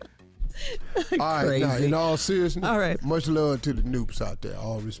 All right, now, in all seriousness, much love to the noobs out there.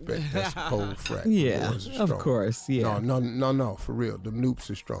 All respect. That's a cold frack. Yeah, of course. Yeah. No, for real. The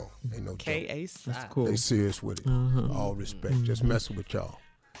noobs are strong. Ain't no K.A. That's cool. They serious with it. All respect. Just messing with y'all.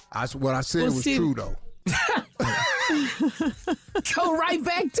 What I said was true, though. Go right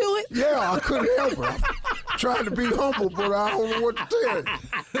back to it? Yeah, I couldn't help it. I'm trying to be humble, but I don't know what to tell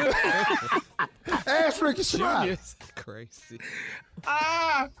you. Ask Ricky Smiley. Crazy.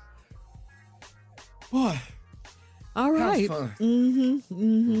 Boy. All right. Fun.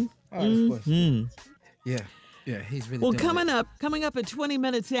 Yeah, he's really Well, doing coming up at 20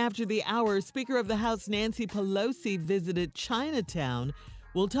 minutes after the hour, Speaker of the House Nancy Pelosi visited Chinatown.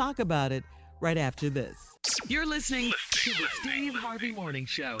 We'll talk about it right after this. You're listening to the Steve Harvey Morning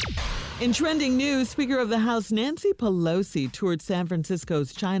Show. In trending news, Speaker of the House Nancy Pelosi toured San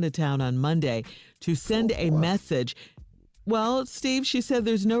Francisco's Chinatown on Monday to send a message. Well, Steve, she said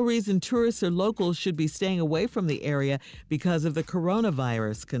there's no reason tourists or locals should be staying away from the area because of the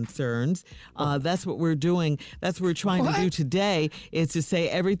coronavirus concerns. That's what we're doing. That's what we're trying to do today, is to say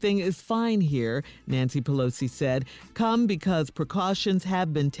everything is fine here, Nancy Pelosi said. Come because precautions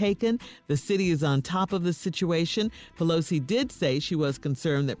have been taken. The city is on top of the situation. Pelosi did say she was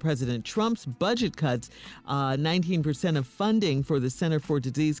concerned that President Trump's budget cuts 19% of funding for the Center for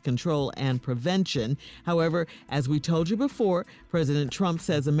Disease Control and Prevention. However, as we told you before, President Trump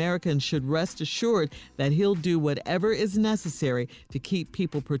says Americans should rest assured that he'll do whatever is necessary to keep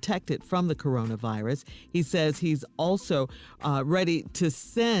people protected from the coronavirus. He says he's also ready to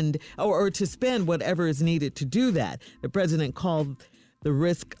send or to spend whatever is needed to do that. The president called the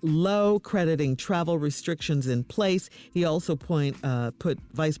risk low, crediting travel restrictions in place. He also put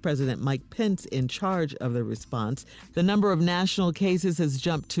Vice President Mike Pence in charge of the response. The number of national cases has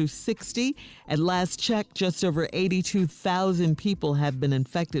jumped to 60. At last check, just over 82,000 people have been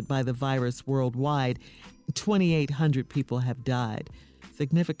infected by the virus worldwide. 2,800 people have died.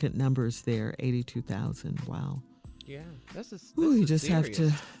 Significant numbers there, 82,000. Wow. Yeah, this is you just serious.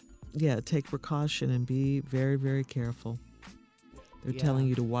 have to, take precaution and be very, very careful. They're telling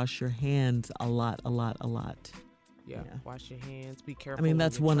you to wash your hands a lot. Yeah, wash your hands. Be careful. I mean,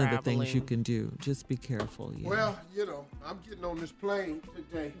 that's one traveling. of the things you can do. Just be careful. Yeah. Well, I'm getting on this plane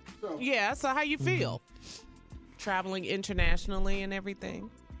today. So. Yeah, so how you feel? Traveling internationally and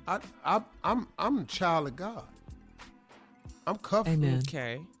everything? I'm a child of God. I'm comfortable. Amen.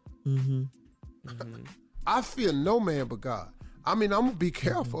 Okay. Mm-hmm. I fear no man but God. I mean, I'm gonna be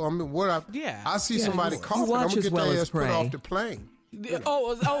careful. I mean, I see somebody coughing, I'm gonna get their ass put off the plane.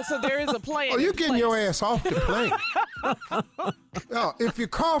 Oh, so there is a plan. Oh, you're getting your ass off the plane. If you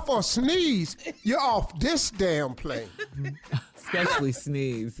cough or sneeze, you're off this damn plane. Especially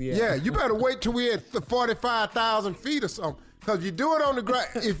sneeze, yeah. Yeah, you better wait till we're at 45,000 feet or something. Because you do it on the ground.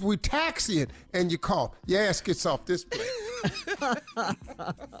 If we taxi it and you cough, your ass gets off this plane.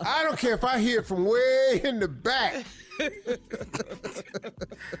 I don't care if I hear it from way in the back.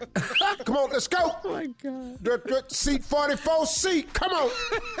 Come on, let's go. Oh, my God. Seat 44, seat. Come on.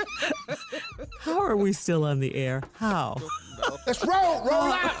 How are we still on the air? How? Let's roll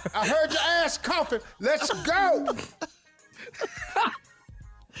out. I heard your ass coughing. Let's go.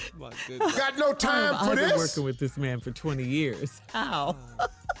 My goodness. Got no time for this. I've been working with this man for 20 years. How?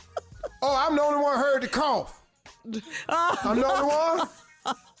 Oh, I'm the only one heard the cough. I'm the only one.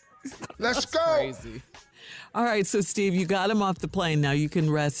 Let's go. Crazy. All right, so Steve, you got him off the plane. Now you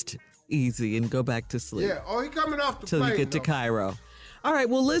can rest easy and go back to sleep. Yeah. Oh, he coming off the plane. Till you get to Cairo. All right,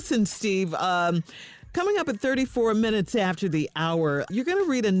 well, listen, Steve. Coming up at 34 minutes after the hour, you're going to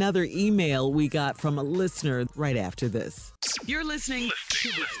read another email we got from a listener right after this. You're listening to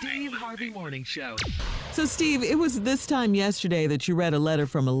the Steve Harvey Morning Show. So, Steve, it was this time yesterday that you read a letter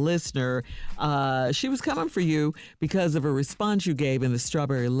from a listener. She was coming for you because of a response you gave in the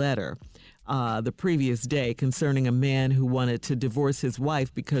Strawberry Letter the previous day concerning a man who wanted to divorce his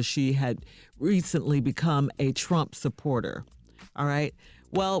wife because she had recently become a Trump supporter. All right?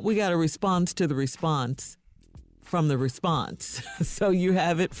 Well, we got a response to the response from the response. So you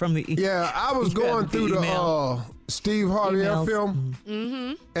have it from the email. Yeah, I was going through the Steve Harvey Emails.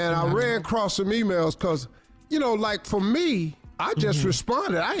 FM, and I ran across some emails because, like for me, I just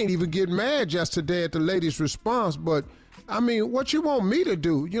responded. I ain't even get mad yesterday at the lady's response, but I mean, what you want me to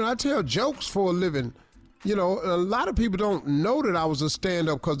do? I tell jokes for a living. A lot of people don't know that I was a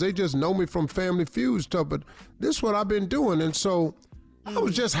stand-up because they just know me from Family Feud stuff, but this is what I've been doing, and so I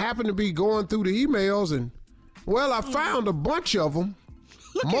was just happened to be going through the emails, and well, I found a bunch of them.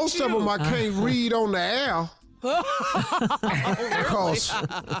 Most of them I can't read on the air because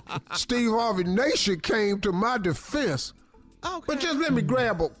Steve Harvey Nation came to my defense. Okay. But just let me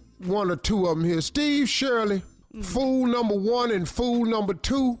grab one or two of them here. Steve Shirley, fool number 1 and fool number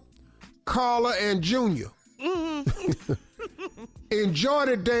 2, Carla and Junior. Enjoy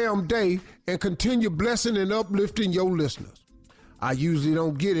the damn day and continue blessing and uplifting your listeners. I usually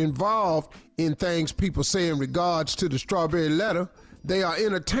don't get involved in things people say in regards to the Strawberry Letter. They are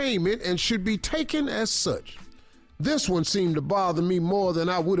entertainment and should be taken as such. This one seemed to bother me more than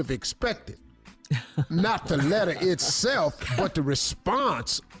I would have expected. Not the letter itself, but the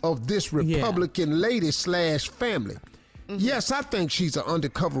response of this Republican lady / family. Yes, I think she's an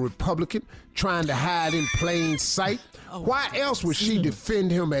undercover Republican trying to hide in plain sight. Why else would she defend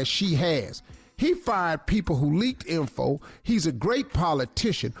him as she has? He fired people who leaked info. He's a great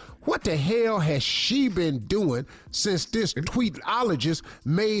politician. What the hell has she been doing since this tweetologist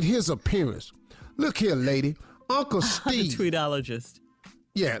made his appearance? Look here, lady. Uncle Steve. The tweetologist.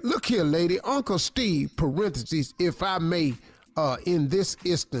 Yeah, look here, lady. Uncle Steve, parentheses, if I may, in this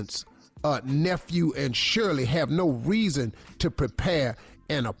instance, nephew and Shirley have no reason to prepare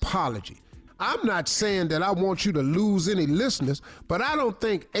an apology. I'm not saying that I want you to lose any listeners, but I don't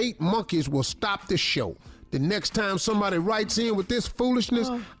think 8 monkeys will stop the show. The next time somebody writes in with this foolishness,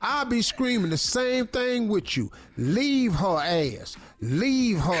 I'll be screaming the same thing with you. Leave her ass.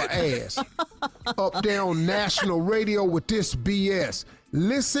 Leave her ass. Up there on national radio with this BS.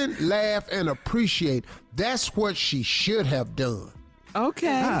 Listen, laugh, and appreciate. That's what she should have done.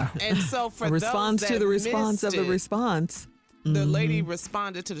 Okay. And so for a response those to that the response missed of the it, response. the lady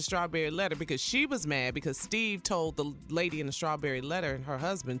responded to the strawberry letter because she was mad because Steve told the lady in the strawberry letter and her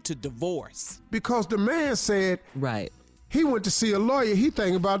husband to divorce. Because the man said Right. he went to see a lawyer. He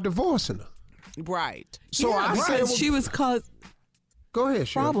thinking about divorcing her. Right. So I said, because well, she was causing go ahead,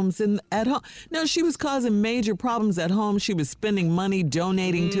 Shirley. problems at home. No, she was causing major problems at home. She was spending money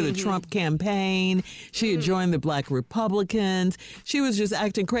donating to the Trump campaign. She had joined the Black Republicans. She was just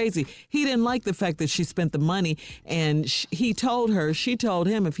acting crazy. He didn't like the fact that she spent the money, and she told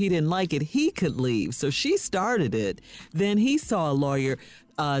him if he didn't like it, he could leave. So she started it. Then he saw a lawyer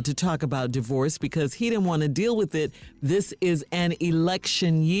to talk about divorce because he didn't want to deal with it. This is an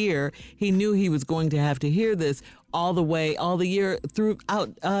election year. He knew he was going to have to hear this all the year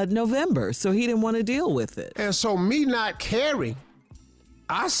throughout November. So he didn't want to deal with it. And so me not caring,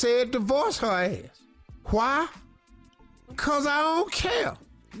 I said divorce her ass. Why? Because I don't care.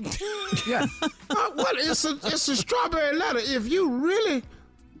 Yeah. What? It's a strawberry letter. If you really...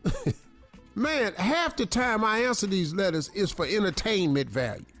 Man, half the time I answer these letters is for entertainment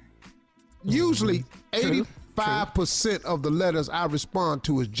value. Usually, 85% of the letters I respond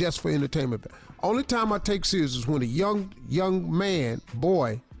to is just for entertainment value. Only time I take serious is when a young man,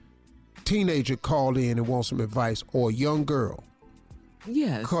 boy, teenager called in and wants some advice, or a young girl.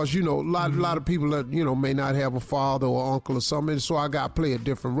 Yes. Because, a lot of people that, may not have a father or uncle or something, so I got to play a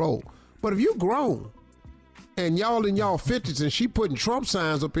different role. But if you grown, and y'all in y'all 50s and she putting Trump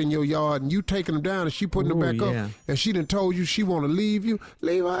signs up in your yard and you taking them down and she putting them back up and she done told you she want to leave you,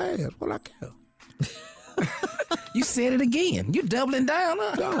 leave her ass. Well, I care. You said it again. You doubling down,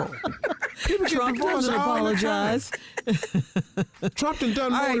 huh? No. People Trump doesn't apologize. Trump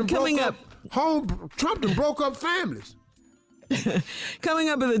done more than coming broke up. Trump done broke up families. Coming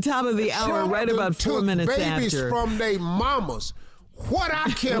up at the top of the hour, Trump right about 4 minutes babies after. from their mamas. What I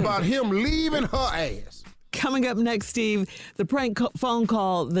care about him leaving her ass. Coming up next, Steve, the prank phone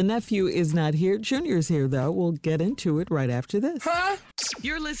call. The nephew is not here. Junior's here, though. We'll get into it right after this. Huh?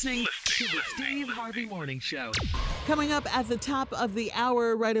 You're listening to the Steve Harvey Morning Show. Coming up at the top of the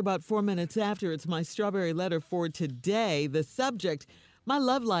hour, right about 4 minutes after, it's my strawberry letter for today. The subject, my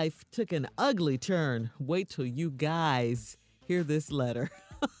love life took an ugly turn. Wait till you guys hear this letter.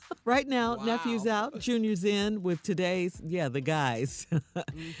 Right now, Nephew's out, Junior's in with today's, the guys.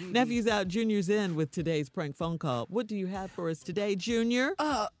 Nephew's out, Junior's in with today's prank phone call. What do you have for us today, Junior?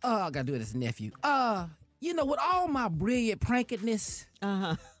 I gotta do this, nephew. With all my brilliant prankedness,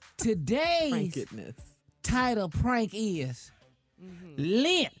 today's title prank is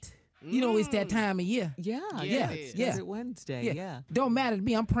Lent. It's that time of year. Yeah. It's Wednesday, yeah. Don't matter to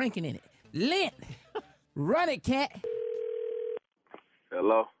me, I'm pranking in it. Lent. Run it, cat.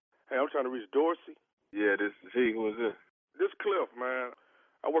 Hello? Hey, I'm trying to reach Dorsey. Yeah, this is he. Who is this? This Cliff, man.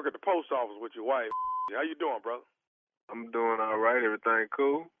 I work at the post office with your wife. How you doing, brother? I'm doing all right. Everything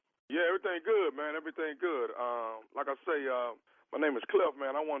cool? Yeah, everything good, man. Everything good. Like I say, my name is Cliff,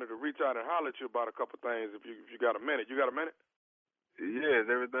 man. I wanted to reach out and holler at you about a couple things if you got a minute. You got a minute? Yeah, is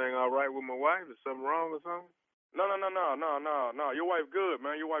everything all right with my wife? Is something wrong or something? No. Your wife good,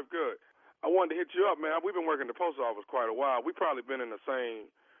 man. Your wife good. I wanted to hit you up, man. We've been working at the post office quite a while. We probably been in the same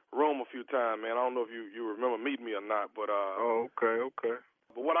room a few times, man. I don't know if you remember meeting me or not, but okay.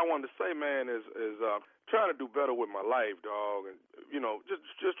 But what I wanted to say, man, is trying to do better with my life, dog, and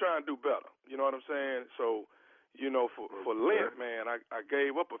just trying to do better. You know what I'm saying? So, for Lent, man, I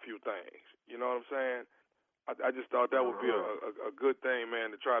gave up a few things. You know what I'm saying? I just thought that would be a good thing,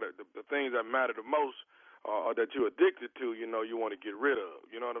 man, to try to the things that matter the most. Or that you're addicted to, you want to get rid of.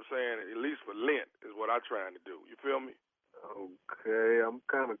 You know what I'm saying? At least for Lent is what I'm trying to do. You feel me? Okay, I'm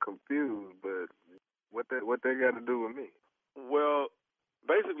kind of confused, but what they got to do with me? Well,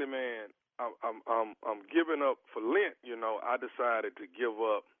 basically, man, I'm giving up for Lent. I decided to give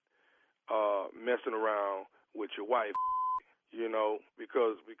up messing around with your wife.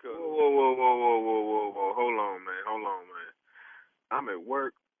 Because. Whoa! Hold on, man. I'm at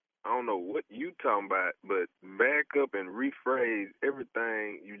work. I don't know what you talking about, but back up and rephrase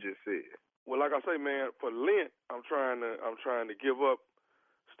everything you just said. Well, like I say, man, for Lent, I'm trying to give up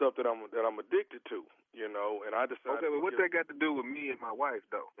stuff that I'm addicted to, you know, and I decided. Okay, but what that got to do with me and my wife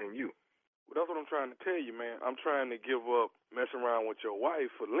though, and you? Well, that's what I'm trying to tell you, man. I'm trying to give up messing around with your wife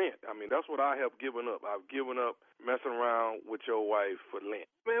for Lent. I mean, that's what I have given up. I've given up messing around with your wife for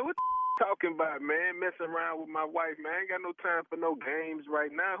Lent. Man, what the talking about, man? Messing around with my wife, man. I ain't got no time for no games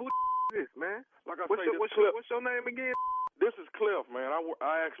right now. Who is this, man? Like I what's say, what's your name again? This is Cliff, man.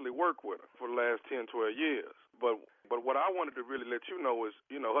 I actually work with her for the last 10, 12 years. But what I wanted to really let you know is,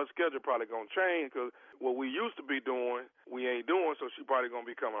 you know, her schedule probably going to change because what we used to be doing, we ain't doing, so she probably going to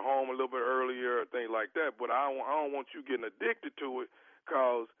be coming home a little bit earlier, things like that. But I don't want you getting addicted to it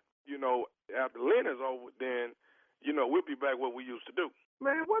because, you know, after Lent is over, then, you know, we'll be back what we used to do.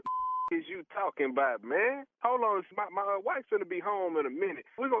 Man, what is you talking about, man? Hold on. My wife's going to be home in a minute.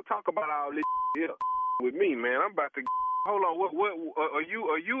 We're going to talk about all this here with me, man. I'm about to... Hold on, what are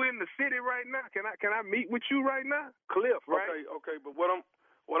you in the city right now? Can I meet with you right now? Cliff, right? Okay, but what I'm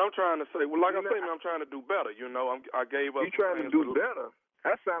trying to say, well, like I say, man, I'm trying to do better. You know, I gave up. You trying to do better?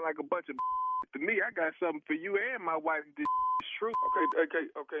 That sounds like a bunch of to me. I got something for you and my wife. This is true.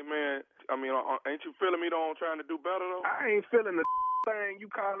 Okay, man. I mean, ain't you feeling me though? I'm trying to do better though. I ain't feeling the thing. You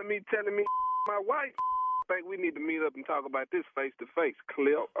calling me, telling me my wife. Think we need to meet up and talk about this face to face,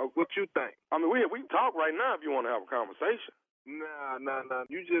 Cliff. What you think? I mean, we can talk right now if you want to have a conversation. Nah.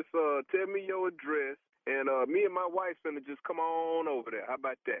 You just tell me your address, and me and my wife finna just come on over there. How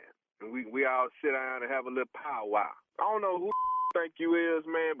about that? And we all sit down and have a little powwow. I don't know who think you is,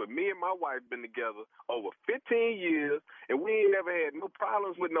 man, but me and my wife been together over 15 years, and we ain't never had no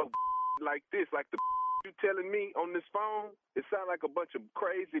problems with no like this. Like the you telling me on this phone, it sound like a bunch of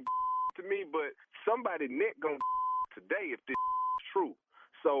crazy to me, but somebody neck gonna today if this is true.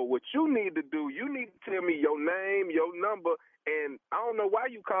 So what you need to do, you need to tell me your name, your number, and I don't know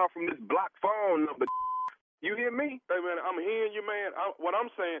why you call from this block phone number. You hear me? Hey, man, I'm hearing you, man. What I'm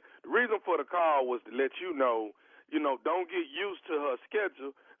saying, the reason for the call was to let you know, don't get used to her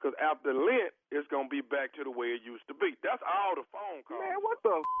schedule, because after Lent, it's going to be back to the way it used to be. That's all the phone call. Man, what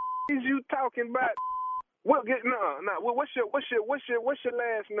the is you talking about? What's your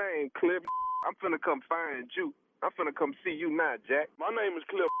last name, Cliff? I'm finna come find you. I'm finna come see you now, Jack. My name is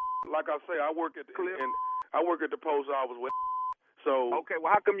Cliff. Like I say, I work at the post office with. So okay,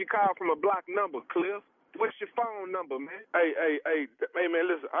 well, how come you call from a block number, Cliff? What's your phone number, man? Hey, man,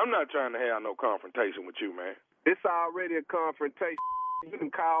 listen. I'm not trying to have no confrontation with you, man. It's already a confrontation. You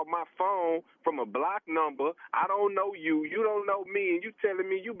can call my phone from a block number. I don't know you. You don't know me, and you telling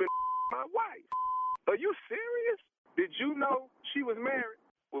me you been my wife. Are you serious? Did you know she was married?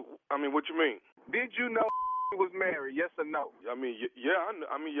 Well, I mean, what you mean? Did you know she was married? Yes or no? I mean, I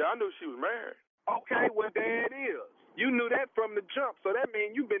knew she was married. Okay, well, there it is. You knew that from the jump, so that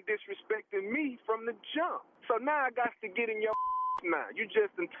means you've been disrespecting me from the jump. So now I got to get in your now. You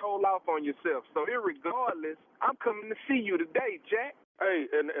just done told off on yourself. So irregardless, I'm coming to see you today, Jack. Hey,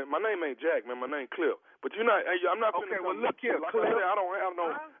 and my name ain't Jack, man. My name Cliff. But you're not. I'm not. Okay, well look here, like Cliff. I said, I don't have no.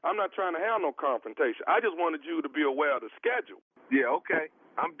 I'm not trying to have no confrontation. I just wanted you to be aware of the schedule. Yeah, okay.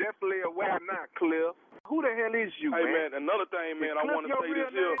 I'm definitely aware now, Cliff. Who the hell is you, man? Hey, man. Another thing, man. I want to say this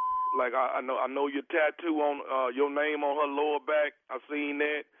here. Like I know your tattoo on your name on her lower back. I seen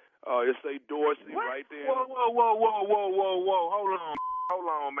that. It say Dorsey what? right there. Whoa! Hold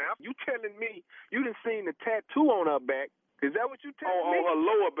on, man. You telling me you done seen the tattoo on her back? Is that what you telling me? On her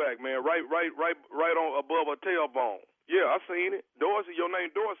lower back, man. Right on above her tailbone. Yeah, I seen it. Dorsey, your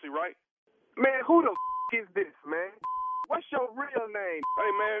name Dorsey, right? Man, who the is this, man? What's your real name?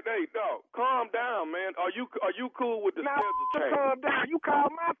 Hey, man, dog, calm down, man. Are you cool with the schedule change? Calm down. You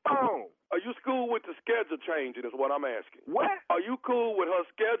call my phone. Are you cool with the schedule changing is what I'm asking. What? Are you cool with her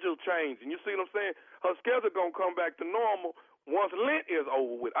schedule changing? You see what I'm saying? Her schedule going to come back to normal once Lent is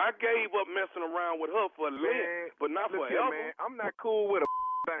over with. I gave up messing around with her for Lent, but not forever. Here, man, I'm not cool with a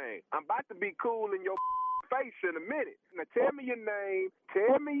thing. I'm about to be cool in your face in a minute. Now tell me your name,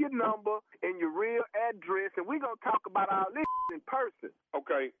 tell me your number, and your real address, and we're going to talk about all this in person.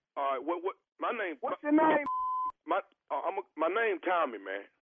 Okay. All right. What? My name. What's your name? My name Tommy, man.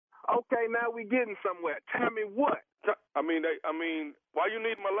 Okay, now we getting somewhere. Tommy what? I mean, why you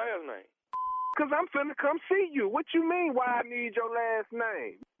need my last name? Because I'm finna come see you. What you mean why I need your last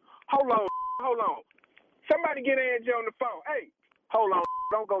name? Hold on. Somebody get Angie on the phone. Hey, hold on.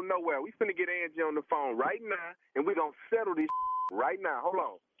 Don't go nowhere. We finna get Angie on the phone right now, and we gonna settle this right now. Hold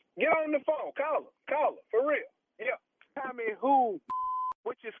on. Get on the phone. Call her. For real. Yeah. Tell me who,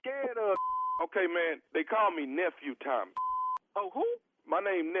 what you scared of. Okay, man. They call me Nephew Tommy. Oh, who? My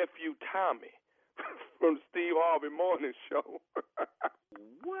name Nephew Tommy from the Steve Harvey Morning Show.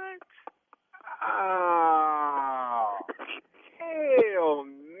 What? Oh, hell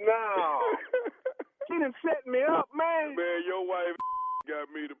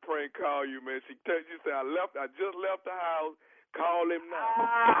you, man. She said, I just left the house. Call him now.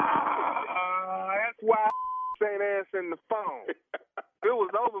 That's why ain't answering the phone. It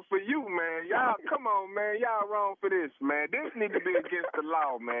was over for you, man. Y'all, come on, man. Y'all wrong for this, man. This need to be against the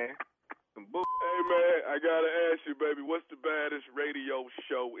law, man. Hey, man, I got to ask you, baby, what's the baddest radio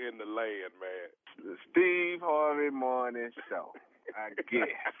show in the land, man? The Steve Harvey Morning Show, I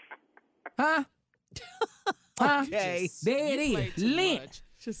guess. Huh? Okay. There it is. Lint.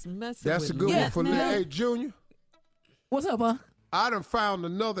 Just messing That's with a good me. one for Lynn. Hey, Junior. What's up, huh? I done found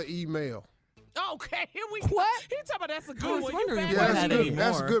another email. Okay, here we What? He talking about that's a I good was one. wondering You what back. had That's any good.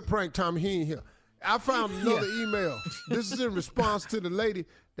 That's a more. good prank, Tommy. He ain't here. I found another email. This is in response to the lady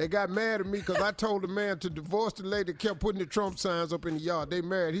that got mad at me because I told the man to divorce the lady that kept putting the Trump signs up in the yard. They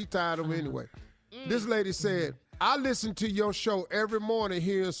married. He tired of them anyway. This lady said, I listen to your show every morning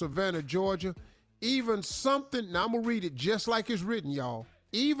here in Savannah, Georgia. Even something, now I'm going to read it just like it's written, y'all.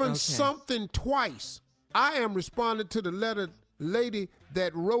 Even something twice. I am responding to the lady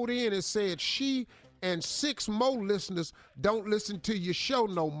that wrote in and said she and 6 more listeners don't listen to your show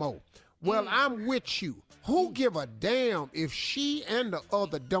no more. Well, I'm with you. Who give a damn if she and the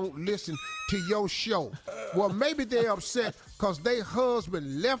other don't listen to your show? Well, maybe they upset because their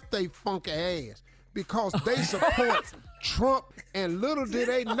husband left their funky ass because they support Trump, and little do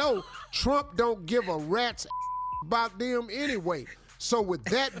they know Trump don't give a rat's about them anyway. So with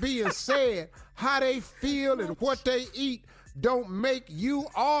that being said, how they feel and what they eat don't make you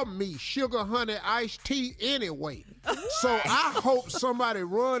or me sugar honey iced tea anyway. So I hope somebody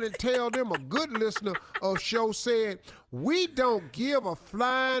run and tell them a good listener of show said, we don't give a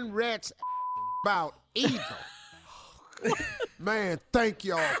flying rat's about either. Man, thank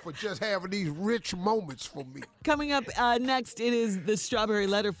y'all for just having these rich moments for me. Coming up next, it is the Strawberry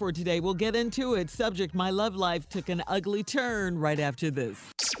Letter for today. We'll get into it. Subject, my love life took an ugly turn right after this.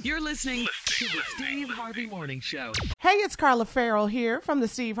 You're listening to the Steve Harvey Morning Show. Hey, it's Carla Farrell here from the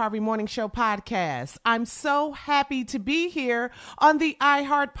Steve Harvey Morning Show podcast. I'm so happy to be here on the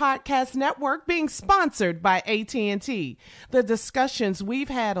iHeart Podcast Network being sponsored by AT&T. The discussions we've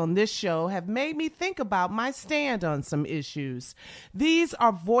had on this show have made me think about my stand on some issues. These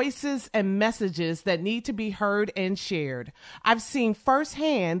are voices and messages that need to be heard and shared. I've seen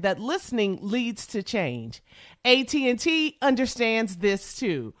firsthand that listening leads to change. AT&T understands this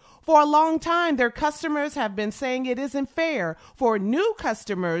too. For a long time, their customers have been saying it isn't fair for new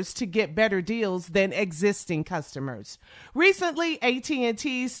customers to get better deals than existing customers. Recently,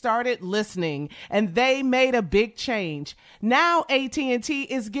 AT&T started listening, and they made a big change. Now, AT&T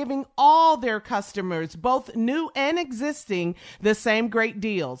is giving all their customers, both new and existing, the same great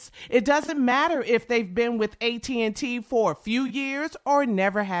deals. It doesn't matter if they've been with AT&T for a few years or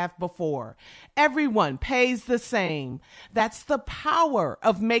never have before. Everyone pays the same. That's the power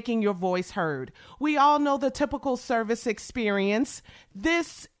of making your voice heard. We all know the typical service experience.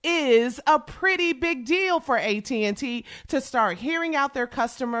 This is a pretty big deal for AT&T to start hearing out their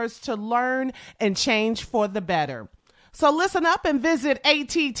customers to learn and change for the better. So listen up and visit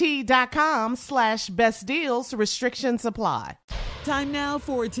att.com/best deals. Restrictions apply. Time now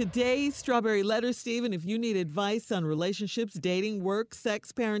for today's Strawberry Letter. Stephen, if you need advice on relationships, dating, work,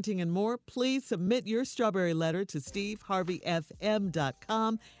 sex, parenting, and more, please submit your Strawberry Letter to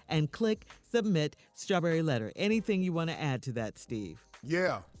steveharveyfm.com and click Submit Strawberry Letter. Anything you want to add to that, Steve?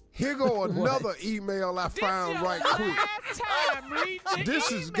 Yeah. Here go another email I found right quick.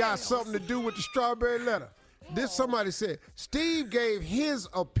 This has got something to do with the Strawberry Letter. This somebody said, Steve gave his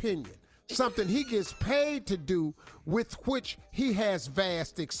opinion, something he gets paid to do with which he has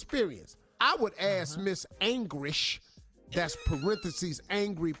vast experience. I would ask Miss Anguish, that's parentheses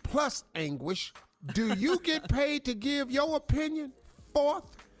angry plus anguish, do you get paid to give your opinion? Fourth,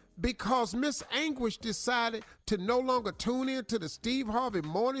 because Miss Anguish decided to no longer tune in to the Steve Harvey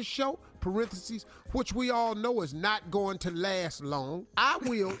Morning Show, parentheses, which we all know is not going to last long. I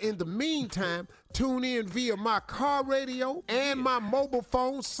will, in the meantime, tune in via my car radio and my mobile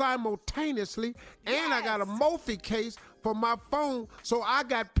phone simultaneously, and I got a Mophie case for my phone, so I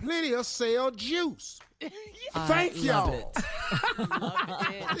got plenty of cell juice. Thank y'all.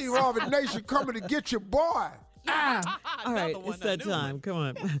 Steve Harvey Nation coming to get your boy. All right, it's that time. Come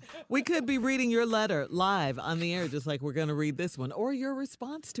on. We could be reading your letter live on the air, just like we're going to read this one, or your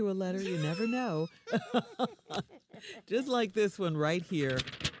response to a letter. You never know. Just like this one right here,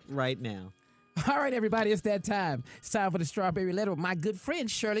 right now. All right, everybody, it's that time. It's time for the Strawberry Letter with my good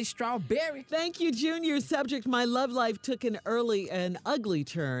friend, Shirley Strawberry. Thank you, Junior. Subject, my love life took an ugly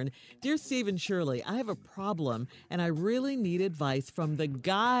turn. Dear Steve and Shirley, I have a problem, and I really need advice from the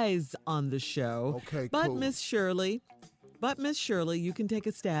guys on the show. Okay, but cool. Miss Shirley, But, Miss Shirley, you can take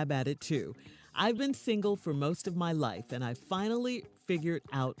a stab at it, too. I've been single for most of my life, and I finally figured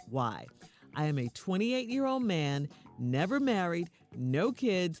out why. I am a 28-year-old man, never married, no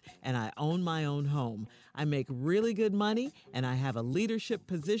kids, and I own my own home. I make really good money, and I have a leadership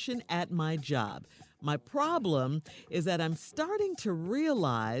position at my job. My problem is that I'm starting to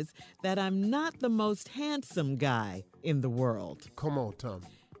realize that I'm not the most handsome guy in the world. Come on, Tommy.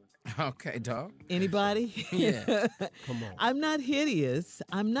 Okay, dog. Anybody? Yeah. Come on. I'm not hideous,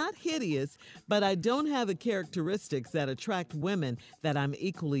 but I don't have the characteristics that attract women that I'm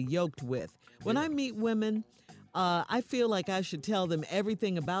equally yoked with. When I meet women, I feel like I should tell them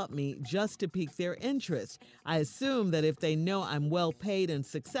everything about me just to pique their interest. I assume that if they know I'm well paid and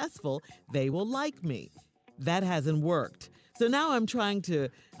successful, they will like me. That hasn't worked. So now I'm going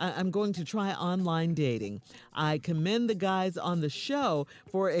to try online dating. I commend the guys on the show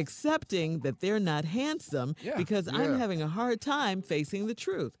for accepting that they're not handsome because I'm having a hard time facing the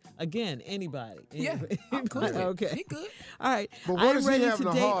truth. Again, anybody? Yeah, I'm good. Okay. He good. All right. But what is he having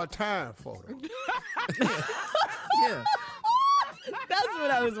a hard time for? Yeah. That's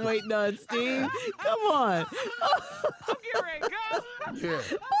what I was waiting on, Steve. Come on. I'm getting ready to go. Yeah.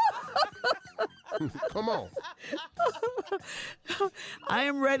 Come on. I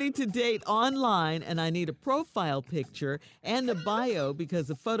am ready to date online, and I need a profile picture and a bio because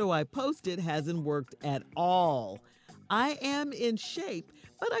the photo I posted hasn't worked at all. I am in shape,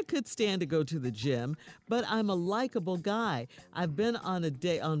 but I could stand to go to the gym, but I'm a likable guy. I've been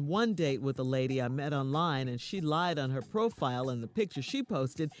on one date with a lady I met online, and she lied on her profile, and the picture she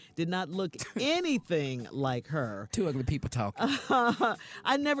posted did not look anything like her. Two ugly people talking.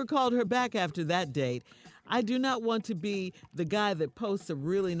 I never called her back after that date. I do not want to be the guy that posts a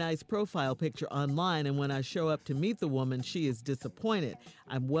really nice profile picture online, and when I show up to meet the woman, she is disappointed.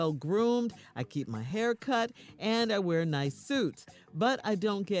 I'm well groomed, I keep my hair cut, and I wear nice suits. But I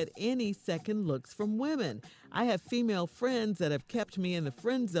don't get any second looks from women. I have female friends that have kept me in the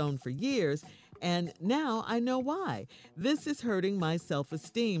friend zone for years, and now I know why. This is hurting my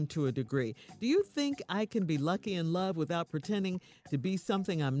self-esteem to a degree. Do you think I can be lucky in love without pretending to be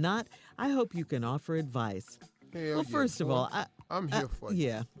something I'm not? I hope you can offer advice. Hell First of all, I'm here for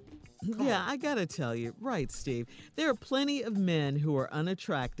you. Yeah. I gotta tell you, right, Steve? There are plenty of men who are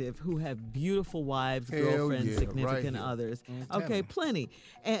unattractive who have beautiful wives, girlfriends, significant others. Okay, plenty.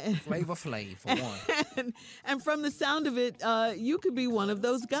 Flavor Flav, for one. And from the sound of it, you could be one of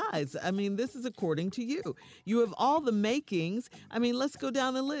those guys. I mean, this is according to you. You have all the makings. I mean, let's go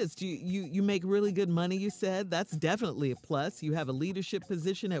down the list. You make really good money, you said. That's definitely a plus. You have a leadership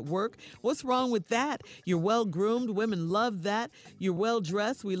position at work. What's wrong with that? You're well-groomed. Women love that. You're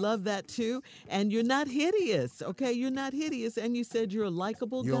well-dressed. We love that too. And you're not hideous, okay? You're not hideous. And you said you're a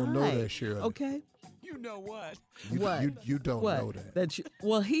likable guy. You don't know that, Shirley. Okay? You know what? You don't know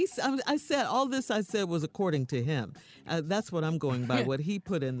that. I said, all this I said was according to him. That's what I'm going by, what he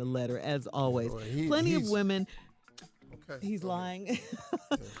put in the letter, as always. Well, Plenty of women, he's lying.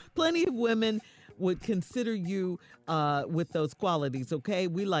 Plenty of women would consider you with those qualities, okay?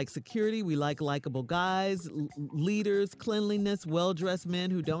 We like security. We like likable guys, leaders, cleanliness, well-dressed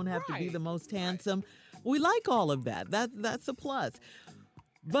men who don't have to be the most handsome. We like all of that. That's a plus.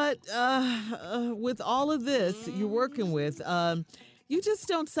 But with all of this you're working with, you just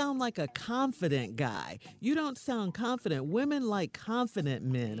don't sound like a confident guy. You don't sound confident. Women like confident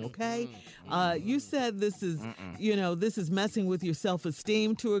men, okay? You said this is, this is messing with your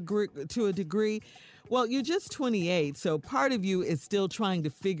self-esteem to a degree. Well, you're just 28, so part of you is still trying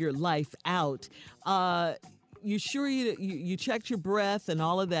to figure life out. You sure you checked your breath and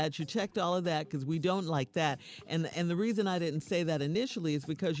all of that? You checked all of that because we don't like that. And the reason I didn't say that initially is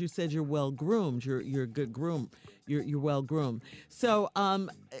because you said you're well groomed. You're a good groom. You're well groomed. So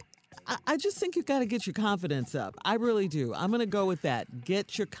I just think you've got to get your confidence up. I really do. I'm going to go with that.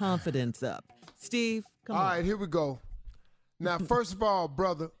 Get your confidence up. Steve, come on. All right, here we go. Now, first of all,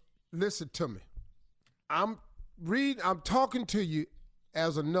 brother, listen to me. I'm talking to you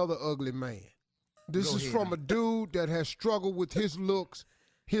as another ugly man. This is from a dude that has struggled with his looks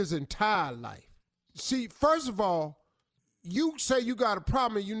his entire life. See, first of all, you say you got a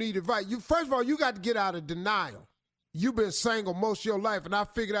problem and you need advice. First of all, you got to get out of denial. You've been single most of your life, and I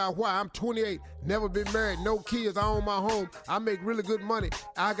figured out why. I'm 28, never been married, no kids, I own my home, I make really good money,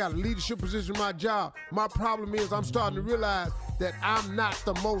 I got a leadership position in my job. My problem is I'm starting to realize that I'm not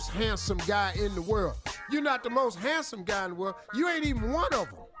the most handsome guy in the world. You're not the most handsome guy in the world. You ain't even one of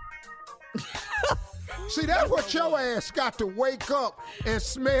them. See, that's what your ass got to wake up and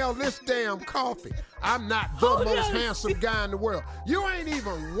smell this damn coffee. I'm not the most handsome guy in the world. You ain't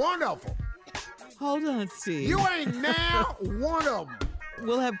even one of them. Hold on, Steve. You ain't now one of them.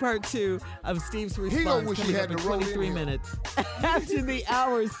 We'll have part 2 of Steve's response gonna wish he had in to roll 23 in minutes. After the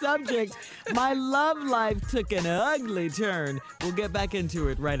hour subject, my love life took an ugly turn. We'll get back into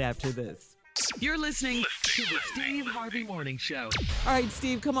it right after this. You're listening to the Steve Harvey Morning Show. All right,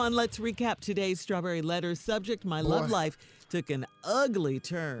 Steve, come on. Let's recap today's Strawberry Letter subject. My love life took an ugly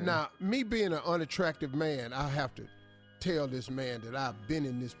turn. Now, me being an unattractive man, I have to tell this man that I've been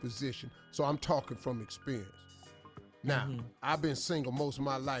in this position, so I'm talking from experience. Now, I've been single most of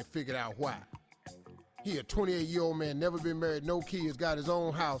my life, figured out why. He a 28-year-old man, never been married, no kids, got his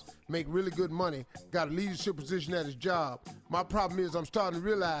own house, make really good money, got a leadership position at his job. My problem is I'm starting to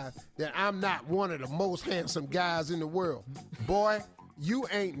realize that I'm not one of the most handsome guys in the world. Boy, you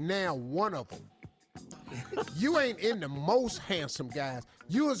ain't now one of them. You ain't in the most handsome guys.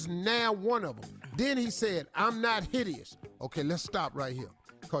 You is now one of them. Then he said, I'm not hideous. Okay, let's stop right here,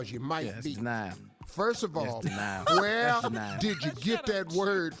 because you might be. Denial. First of all, where did you get that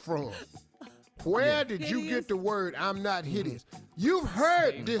word from? Where did you get the word I'm not hideous? You've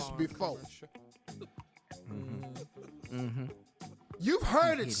heard this before. You've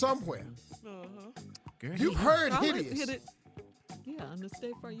heard it somewhere. You've heard hideous. Yeah, on the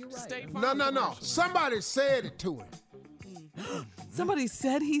State Farm, you're right. No. Somebody said it to him. Somebody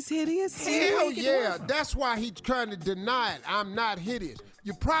said he's hideous? Hell yeah. That's why he's trying to deny it. I'm not hideous.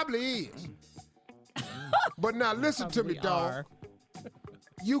 You probably is. But now listen to me, dog.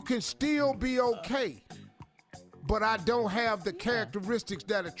 You can still be okay, but I don't have the characteristics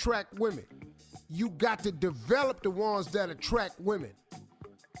that attract women. You got to develop the ones that attract women,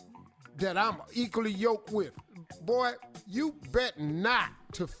 that I'm equally yoked with. Boy, you bet not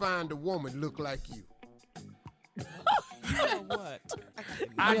to find a woman look like you. You know what?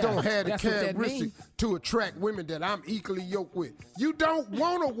 I don't have the characteristics to attract women that I'm equally yoked with. You don't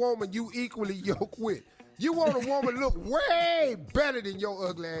want a woman you equally yoked with. You want a woman look way better than your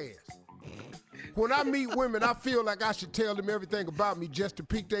ugly ass. When I meet women, I feel like I should tell them everything about me just to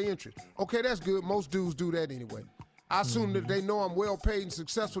pique their interest. Okay, that's good. Most dudes do that anyway. I assume that they know I'm well paid and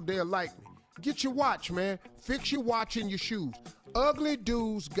successful, they'll like me. Get your watch, man. Fix your watch and your shoes. Ugly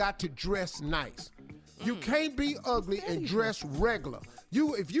dudes got to dress nice. You can't be ugly and dress regular.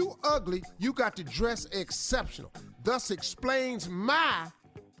 If you ugly, you got to dress exceptional. Thus explains my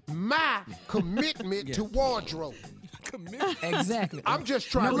commitment to wardrobe. Exactly. I'm just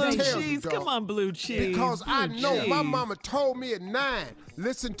trying blue to tell cheese. you, dog. Come on, blue cheese. Because blue I know cheese. my mama told me at 9,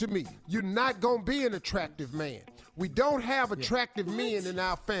 listen to me, you're not going to be an attractive man. We don't have attractive men in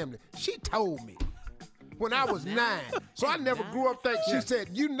our family. She told me when I was 9. So I never grew up thinking. She said,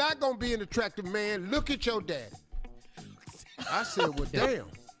 you're not going to be an attractive man. Look at your daddy. I said, well, damn.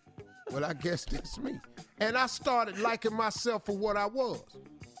 Well, I guess that's me. And I started liking myself for what I was.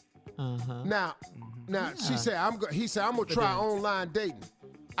 Now, she said, he said, I'm going to try online dating.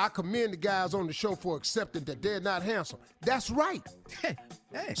 I commend the guys on the show for accepting that they're not handsome. That's right. Hey.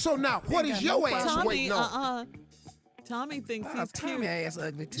 So now, what is your ass waiting on? Tommy thinks he's cute. Tommy ass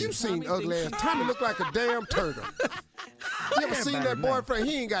ugly too. You seen ugly ass. Tommy look like a damn turtle. You ever seen that boyfriend?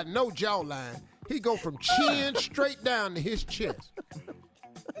 He ain't got no jawline. He go from chin straight down to his chest.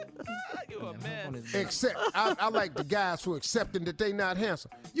 You a mess. Except, I like the guys who are accepting that they not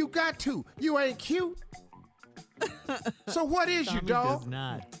handsome. You got to. You ain't cute. So what is Tommy you, dog? Does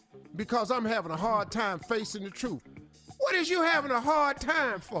not. Because I'm having a hard time facing the truth. What is you having a hard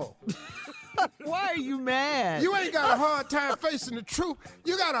time for? Why are you mad? You ain't got a hard time facing the truth.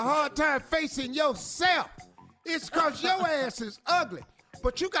 You got a hard time facing yourself. It's because your ass is ugly.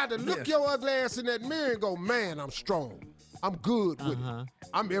 But you got to look your ugly ass in that mirror and go, man, I'm strong. I'm good with it.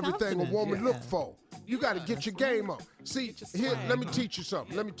 I'm everything a woman look for. You got to get your game up. See, here, let me teach you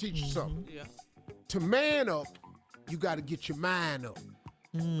something. Yeah. To man up, you got to get your mind up.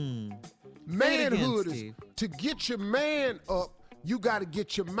 Manhood is, to get your man up, you got to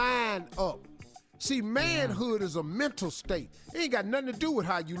get your mind up. See, manhood is a mental state. It ain't got nothing to do with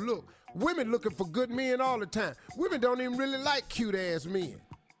how you look. Women looking for good men all the time. Women don't even really like cute-ass men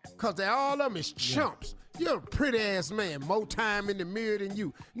because all of them is chumps. You're a pretty-ass man, more time in the mirror than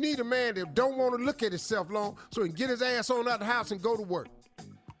you. Need a man that don't want to look at himself long so he can get his ass on out the house and go to work.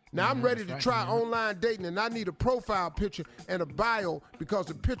 Now, I'm ready to try online dating, and I need a profile picture and a bio because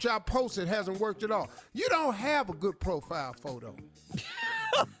the picture I posted hasn't worked at all. You don't have a good profile photo.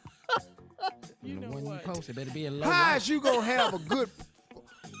 You know when what? you post it, better be a low How light. is you going to have a good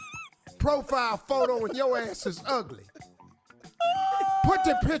profile photo when your ass is ugly? Put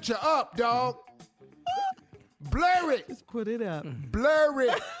the picture up, dog. Blur it. Just put it up. Blur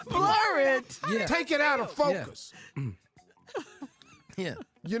it. Blur it. Yeah. Take it out of focus. Yeah.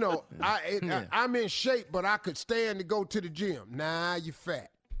 You know, I'm in shape, but I could stand to go to the gym. Nah, you fat.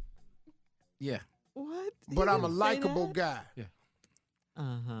 Yeah. What? But I'm a likable guy. Yeah.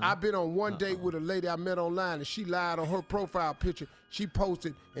 I've been on one date with a lady I met online, and she lied on her profile picture. She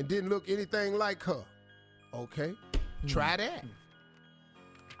posted and didn't look anything like her. Okay, try that.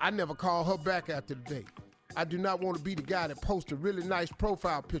 I never called her back after the date. I do not want to be the guy that posts a really nice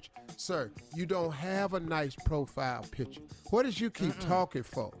profile picture. Sir, you don't have a nice profile picture. What is you keep talking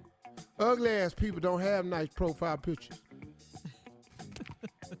for? Ugly ass people don't have nice profile pictures.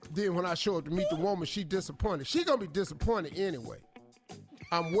 Then when I show up to meet the woman, she disappointed. She gonna be disappointed anyway.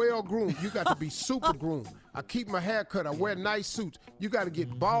 I'm well groomed. You got to be super groomed. I keep my hair cut. I wear nice suits. You got to get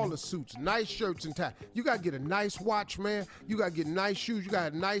baller suits, nice shirts and ties. You got to get a nice watch, man. You got to get nice shoes. You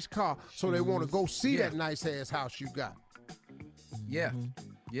got a nice car, so they want to go see that nice ass house you got. Yeah.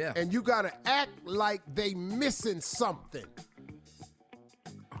 Yeah. And you got to act like they missing something.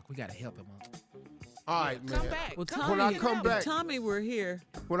 Oh, we got to help him out. All right, man. Come back. Well, When I come back, Tommy, we're here.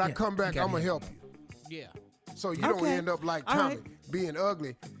 when I come back, I'm going to help you. Yeah. So you don't Okay. end up like All Tommy, right. being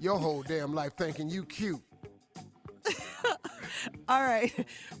ugly your whole damn life thinking you cute. All right.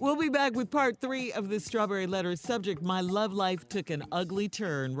 We'll be back with part 3 of this Strawberry Letter. Subject, my love life took an ugly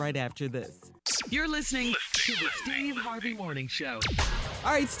turn, right after this. You're listening to the Steve Harvey Morning Show.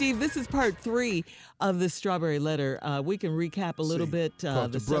 All right, Steve, this is part 3 of the Strawberry Letter. We can recap a little bit.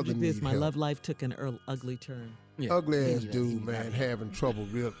 cause The the brother subject is need my help. love life took an ugly turn. Yeah. Ugly ass dude, man, having trouble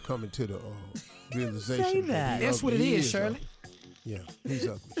coming to the realization. Say that. he That's ugly. what it He is, Shirley. ugly. Yeah, he's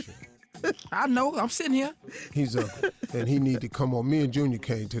ugly, Shirley. I know. I'm sitting here. He's ugly, and he need to come on. Me and Junior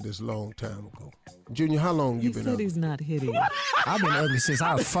came to this long time ago. Junior, how long He you been said ugly? he's not hideous. I've been ugly since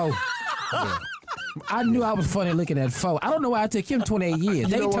I was 4. I knew I was funny looking at 4. I don't know why it took him 28 years.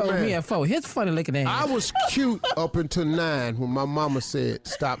 They know what, told man? me at 4. He's funny looking at I him. was cute up until 9 when my mama said,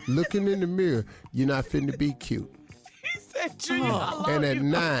 "Stop looking in the mirror. You're not finna be cute." He said, Junior, how long And at you-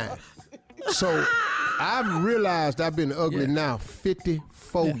 9, so I've realized I've been ugly now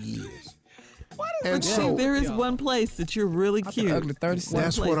 54 years. And Steve, so there is one place that you're really I've been cute. ugly 36. One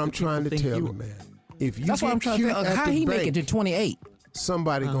that's place what that I'm trying to people think tell you- you, man. If you That's get why I'm trying to cute figure out at how the he make it bank, to 28.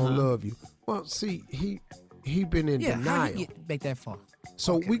 somebody gonna love you. Well, see, he been in Yeah, how denial. he get back that far?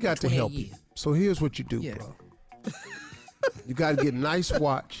 So we got to 28 help you. years. So here's what you do, Yeah. bro. You got to get a nice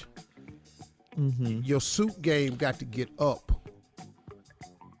watch. Your suit game got to get up.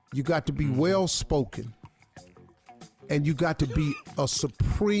 You got to be well spoken. And you got to be a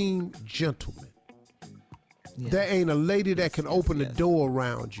supreme gentleman. There ain't a lady that can open the door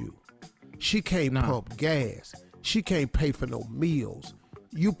around you. She can't pump gas. She can't pay for no meals.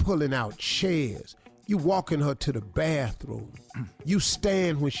 You pulling out chairs. You walking her to the bathroom. You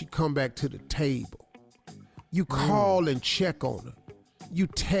stand when she come back to the table. You call and check on her. You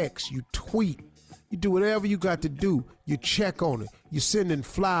text, you tweet. You do whatever you got to do. You check on her. You sending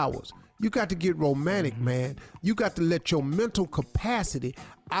flowers. You got to get romantic, man. You got to let your mental capacity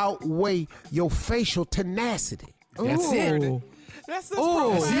outweigh your facial tenacity. That's it. Ooh. That's this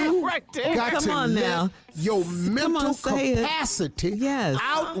Oh, program you right there. Got Come to on let now. your Come mental on, say it. capacity Yes.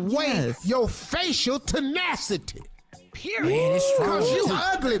 outweigh Yes. your facial tenacity. Period. Man, it's strong. Cause you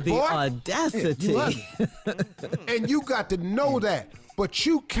ugly, The boy. audacity. You ugly. And you got to know that. But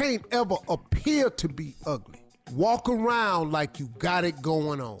you can't ever appear to be ugly. Walk around like you got it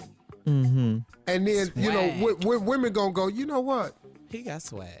going on. And then, you know, women gonna go, you know what? He got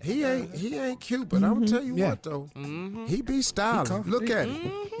swag. He ain't cute, but I'm gonna tell you what though. He be styling. Look at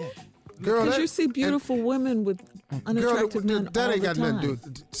him. Girl, Because that- you see beautiful women with Girl, unattractive men that all ain't the got time. nothing to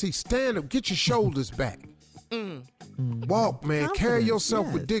do. See, stand up, get your shoulders back. Walk, man. Carry Confidence, yourself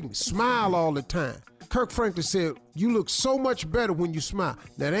yes. with dignity. Smile all the time. Kirk Franklin said, "You look so much better when you smile."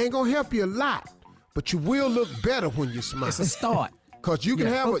 Now, that ain't gonna help you a lot, but you will look better when you smile. It's a start. Cause you can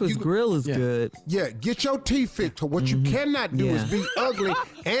have Hope his grill is good. Yeah, get your teeth fixed. 'Cause what you cannot do is Yeah. be ugly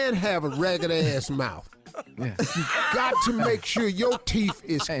and have a ragged ass mouth. Yeah. You got to make sure your teeth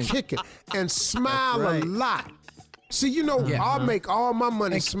is kicking and smile a lot. See, you know, I'll make all my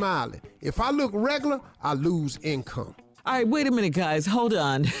money smiling. If I look regular, I lose income. All right, wait a minute, guys. Hold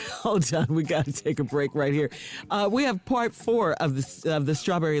on. Hold on. We got to take a break right here. We have part 4 of the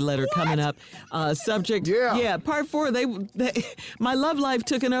Strawberry Letter coming up. Subject, part 4. They my love life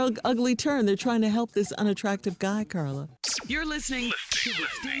took an ugly turn. They're trying to help this unattractive guy, Carla. You're listening to the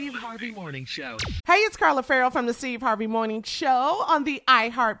Steve Harvey Morning Show. Hey, it's Carla Farrell from the Steve Harvey Morning Show on the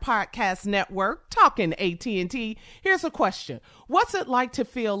iHeart Podcast Network, talking AT&T. Here's a question. What's it like to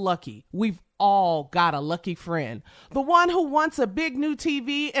feel lucky? We've all got a lucky friend. The one who wants a big new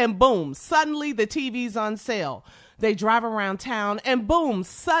TV and boom, suddenly the TV's on sale. They drive around town and boom,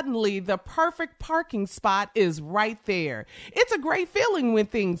 suddenly the perfect parking spot is right there. It's a great feeling when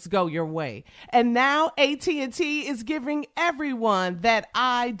things go your way. And now AT&T is giving everyone that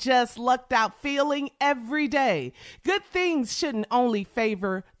I just lucked out feeling every day. Good things shouldn't only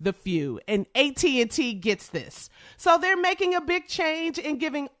favor the few, and AT&T gets this. So they're making a big change in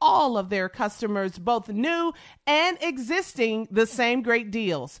giving all of their customers, both new and existing, the same great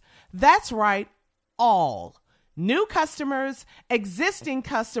deals. That's right, all. New customers, existing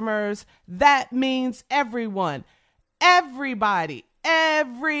customers, that means everyone, everybody.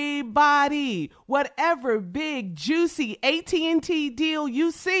 Whatever big, juicy AT&T deal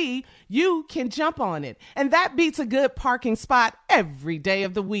you see, you can jump on it. And that beats a good parking spot every day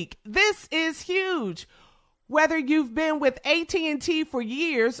of the week. This is huge. Whether you've been with AT&T for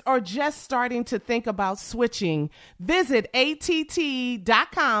years or just starting to think about switching, visit att.com/best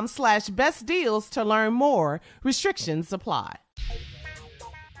deals to learn more. Restrictions apply.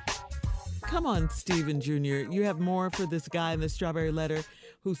 Come on, Stephen Jr. You have more for this guy in the Strawberry Letter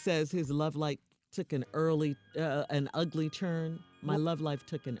who says his love life took an ugly turn. My love life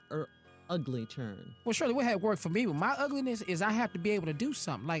took an ugly turn. Well, Shirley, what had worked for me with my ugliness is I have to be able to do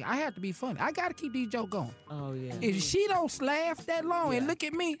something. Like, I have to be funny. I got to keep these jokes going. Oh, yeah. If she don't laugh that long and look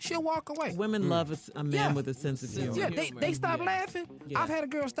at me, she'll walk away. Women love a man with a sense of humor. Yeah, they stop laughing. Yeah. I've had a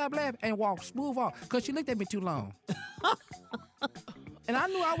girl stop laughing and walk smooth off because she looked at me too long. And I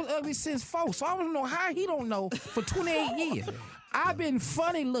knew I was ugly since 4, so I don't know how he don't know for 28 years. I've been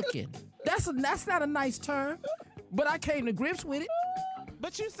funny looking. That's not a nice term, but I came to grips with it.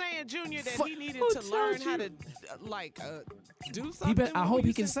 But you saying, Junior, that he needed to learn how to, do something? I hope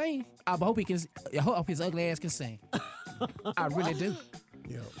he can sing. I hope his ugly ass can sing. I really do.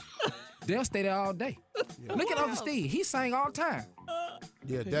 Yeah. They'll stay there all day. Yeah. Look at Uncle Steve. He sang all the time.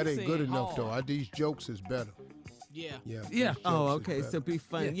 Yeah, that ain't good enough, though. These jokes is better. Yeah. Oh, okay. So be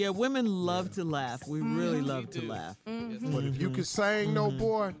funny. Yeah, women love to laugh. We really love to laugh. Mm-hmm. But if you can sing, no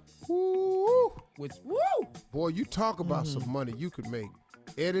boy, woo, boy, you talk about some money you could make.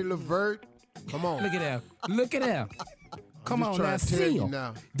 Eddie Levert, come on. Look at that. Come on now, Seal.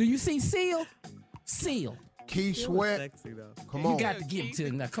 Now. Do you see Seal? Keith Sweat. Come on. You got to give it to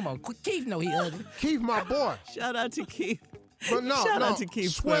him now. Come on. Keith know he ugly. Keith, my boy. Shout out to Keith. But Shout out to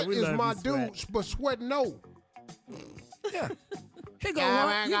Keith Sweat is my Sweat. dude, but Sweat no. Yeah. He go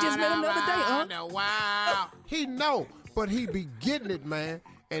on. You just met him the other day, huh? Wow. He know, but he be getting it, man,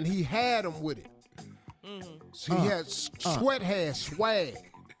 and he had him with it. Mm-hmm. So he had Sweat had swag.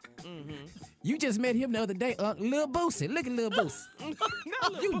 Mm-hmm. You just met him the other day, Lil Boosie. Look at Lil Boosie.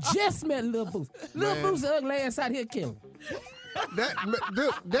 You just met Lil Boosie. Lil Boosie ugly ass out here killing.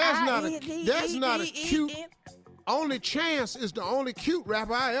 That's not a cute. Only Chance is the only cute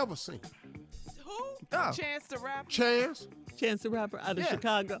rapper I ever seen. Who? Chance the Rapper? Chance the Rapper out of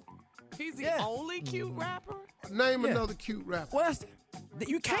Chicago. He's the only cute rapper? Name another cute rapper. What's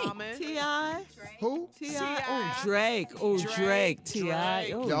you can't. T.I. Who? T.I. Oh, Drake. Oh, Drake.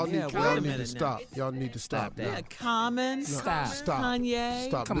 T.I. Oh, y'all need to stop. Y'all need to stop that. Yeah, Common. No, stop. Kanye.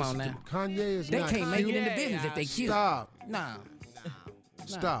 Stop. Come on now. Kanye is they not can't cute. make it in the business if they cute. Stop. Nah.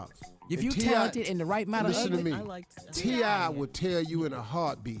 Stop. If you talented in the right amount of listen ugly, to me. T.I. would tell you in a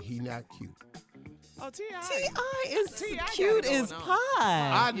heartbeat he not cute. Oh, T.I. is cute as pie.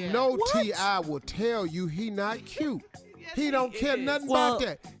 I know T.I. will tell you he not cute. Yes, he don't care nothing about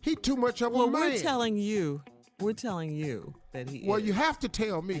that. He too much of a man. We're telling you that he is. Well, you have to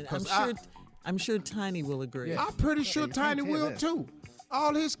tell me because I'm sure Tiny will agree. I'm pretty sure Tiny will too.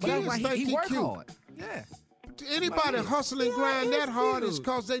 All his kids think he cute. Hard. Yeah. Anybody hustle and grind that hard is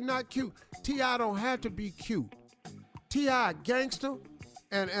because they not cute. T.I. don't have to be cute. T.I. a gangster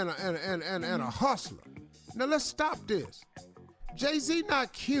and a hustler. Now let's stop this. Jay-Z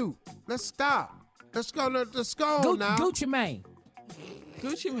not cute. Let's stop. Let's go now. Gucci Mane.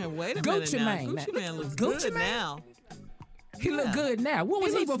 Gucci Mane, wait a minute now. Gucci Mane looks good now. He look good now. What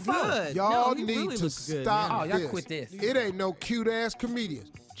was he before? Good. Y'all he need really to stop this. Y'all quit this. It ain't no cute-ass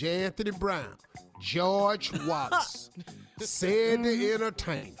comedians. J. Anthony Brown, George Wallace, Sid the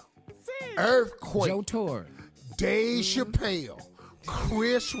Entertainer, Earthquake, Joe Torre, Dave Chappelle,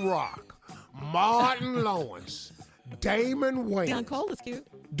 Chris Rock, Martin Lawrence, Damon Wayans. Deion Cole is cute.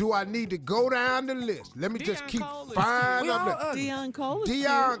 Do I need to go down the list? Let me just keep firing up. Deion Cole is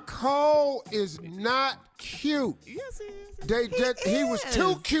Deion Cole is not cute. Yes, he is. He was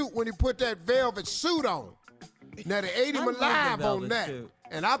too cute when he put that velvet suit on. Now they ate him alive on that.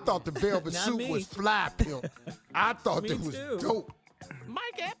 And I thought the velvet suit was fly pimp. I thought it was dope. Mike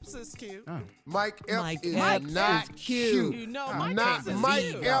Mike Epps is cute. Mike Epps Mike is Epps not is cute. You know, Mike Not Epps is Mike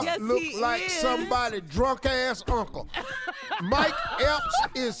cute. Epps Yes, look he like is. somebody drunk ass uncle. Mike Epps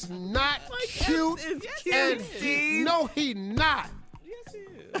is not cute, is cute, and Steve. no, he not. Yes, he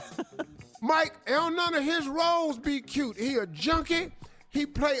is. Mike, none of his roles be cute. He a junkie. He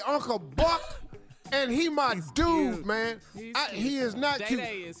play Uncle Buck, and he my dude, cute. man. He is not Day cute.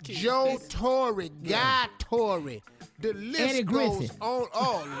 Day is cute. Joe Torre, Guy Torre. The list Eddie goes Griffin. on.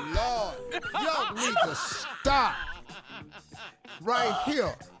 Oh Lord, y'all need to stop right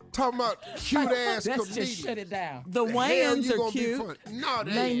here. Talking about cute ass Let's comedians. just shut it down. The Hell, Wayans you are gonna be cute. funny. No,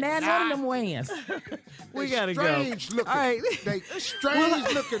 they Ain't ain't none not. of them wins. We They gotta go. strange looking. All right. They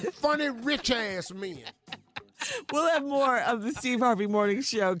strange looking, funny, rich ass men. We'll have more of the Steve Harvey Morning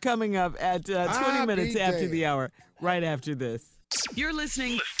Show coming up at 20 I'll minutes be after damned. the hour, right after this. You're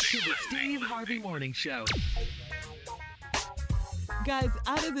listening to the Steve Harvey Morning Show. Guys,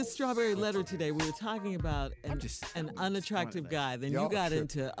 out of the strawberry letter today, we were talking about an unattractive guy. Then Y'all you got tripping.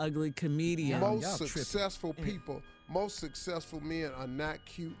 into ugly comedian. Most successful people, most successful men are not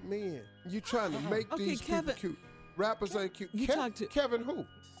cute men. You trying to make Okay, these Kevin- people cute. Rappers ain't cute. You talked to- Kevin who?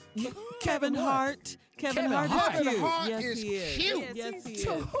 Kevin Hart. Kevin Hart Hart. is cute. Kevin Hart yes, is he is. cute. Yes, he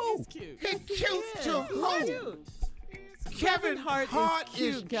To is. who? He's cute. He cute to He's who? cute. Kevin Hart is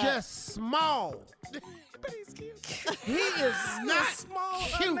is cute, guys. just small. But he's cute. He is not small,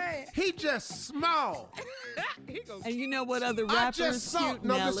 cute. man. He just small. And you know what other I rapper just is saw. cute?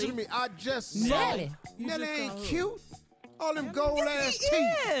 No, Nelly. listen to me. I just saw. Nelly. You Nelly just ain't saw who? cute. All them gold ass he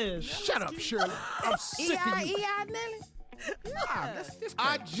teeth. is. Shut up, Shirley. I'm sick of you. E.I. Nelly? Nah, that's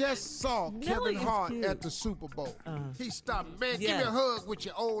I just saw Nelly Kevin is Hart cute. at the Super Bowl. He stopped, man, give me Yes. a hug with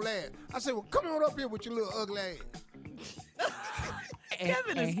your old ass. I said, well, come on up here with your little ugly ass.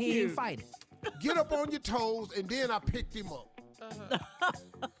 Kevin and is he cute. ain't fighting. Get up on your toes, and then I picked him up.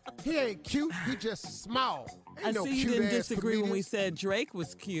 He ain't cute, he just small. Ain't I no see you cute didn't ass disagree when we comedians. said Drake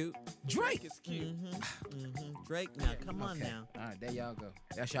was cute. Drake is Cute. Drake, now come on now. All right, there y'all go.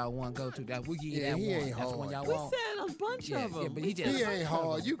 That's y'all one go to. That we give you Yeah, that he one. ain't That's the one hard. y'all We want. said a bunch Yeah, of them. yeah, but he just He ain't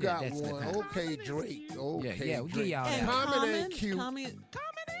hard. You got that's the one. kind. Okay, Drake. Okay, Yeah, we give Drake. y'all and that. Common ain't cute. Common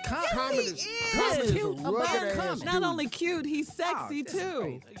Common is is. a Cute about rugged ass Common. dude. not only cute, he's sexy this is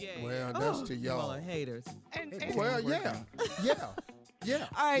too. crazy. Yeah. Well, that's to You all y'all. are haters. Well, yeah. Yeah.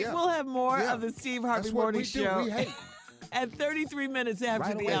 All right, yeah. we'll have more Yeah. of the Steve Harvey That's what Morning we do. Show We hate. at 33 minutes after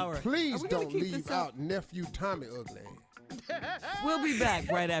Right the away. hour. Please Are we gonna don't keep leave this up? out nephew Tommy ugly. We'll be back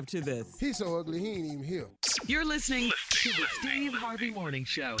right after this. He's so ugly he ain't even here. You're listening to the Steve Harvey Morning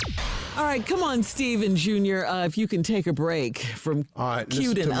Show. All right, come on, Steven Jr., if you can take a break from All right,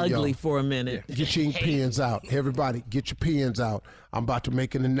 cute listen and to me, ugly y'all. for a minute. Get your pens out. Everybody, get your pens out. I'm about to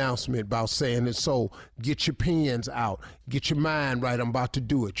make an announcement about saying it so. Get your pens out. Get your mind right. I'm about to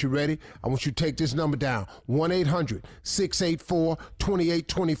do it. You ready? I want you to take this number down.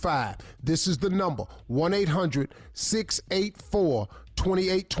 1-800-684-2825. This is the number.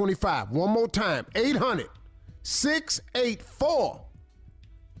 1-800-684-2825. One more time.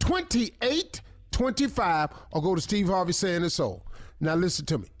 800-684-2825, or go to Steve Harvey Saying It So. Now listen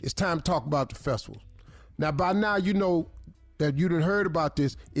to me. It's time to talk about the festivals. Now by now you know that you done heard about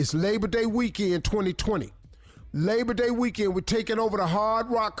this. It's Labor Day weekend 2020. Labor Day weekend, we're taking over the Hard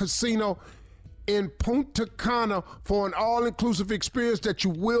Rock Casino in Punta Cana for an all-inclusive experience that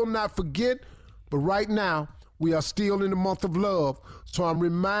you will not forget. But right now, we are still in the month of love, so I'm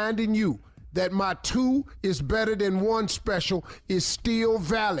reminding you that my 2 is better than 1 special is still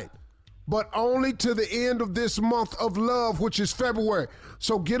valid, but only to the end of this month of love, which is February.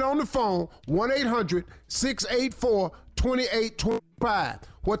 So get on the phone, 1-800-684-2825.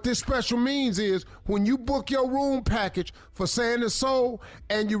 What this special means is when you book your room package for Sand and Soul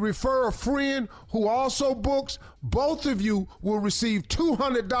and you refer a friend who also books, both of you will receive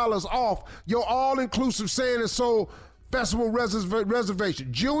 $200 off your all-inclusive Sand and Soul Festival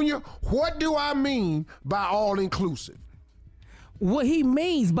reservation. Junior, what do I mean by all-inclusive? What he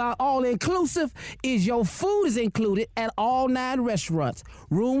means by all-inclusive is your food is included at all 9 restaurants,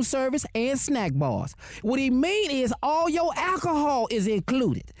 room service, and snack bars. What he means is all your alcohol is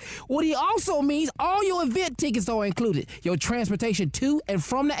included. What he also means, all your event tickets are included. Your transportation to and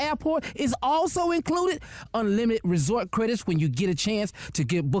from the airport is also included. Unlimited resort credits when you get a chance to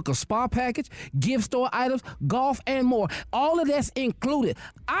book a spa package, gift store items, golf, and more. All of that's included.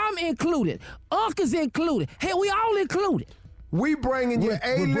 I'm included. Uncle's included. Hey, we all included. We bringing you We're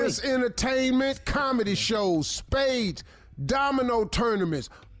A-list entertainment, comedy shows, spades, domino tournaments,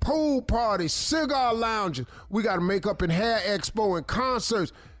 pool parties, cigar lounges. We got a makeup and hair expo and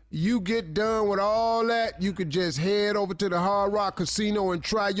concerts. You get done with all that, you could just head over to the Hard Rock Casino and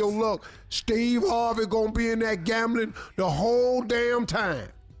try your luck. Steve Harvey gonna be in that gambling the whole damn time.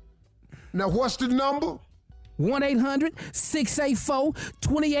 Now, what's the number?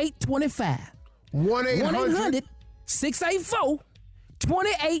 1-800-684-2825.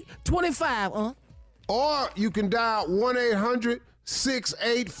 1-800-684-2825. Or you can dial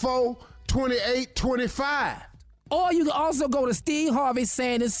 1-800-684-2825. Or you can also go to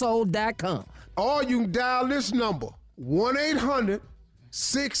SteveHarveySandandSoul.com. Or you can dial this number,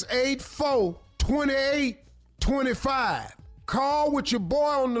 1-800-684-2825. Call with your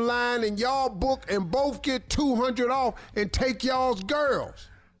boy on the line and y'all book and both get $200 off and take y'all's girls.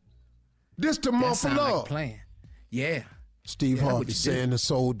 This the month of love. Like a plan. Yeah. Steve Harvey,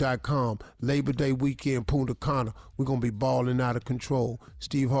 SayingTheSoul.com. Labor Day weekend, Punta Cana. We're going to be balling out of control.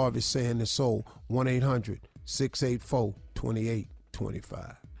 Steve Harvey, Saying the Soul,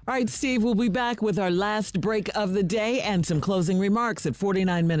 1-800-684-2825. All right, Steve, we'll be back with our last break of the day and some closing remarks at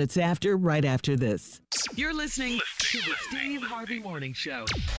 49 minutes after, right after this. You're listening to the Steve Harvey Morning Show.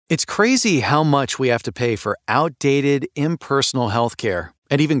 It's crazy how much we have to pay for outdated, impersonal healthcare,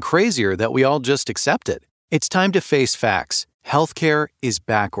 and even crazier that we all just accept it. It's time to face facts. Healthcare is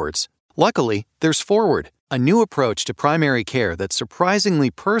backwards. Luckily, there's Forward, a new approach to primary care that's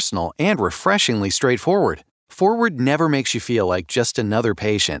surprisingly personal and refreshingly straightforward. Forward never makes you feel like just another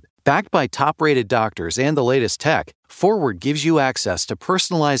patient. Backed by top-rated doctors and the latest tech, Forward gives you access to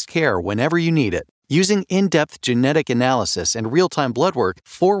personalized care whenever you need it. Using in-depth genetic analysis and real-time blood work,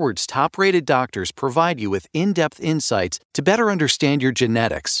 Forward's top-rated doctors provide you with in-depth insights to better understand your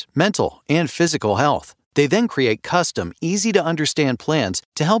genetics, mental, and physical health. They then create custom, easy-to-understand plans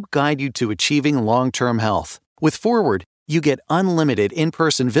to help guide you to achieving long-term health. With Forward, you get unlimited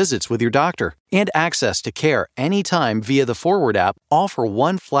in-person visits with your doctor and access to care anytime via the Forward app, all for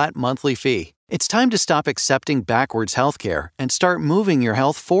one flat monthly fee. It's time to stop accepting backwards healthcare and start moving your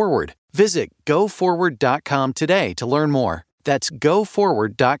health forward. Visit GoForward.com today to learn more. That's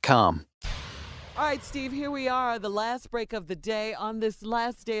GoForward.com. All right, Steve, here we are, the last break of the day on this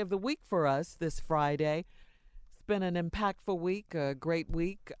last day of the week for us, this Friday. It's been an impactful week, a great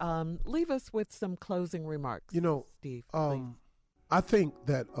week. Leave us with some closing remarks, Steve, please. I think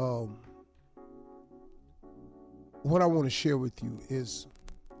that what I want to share with you is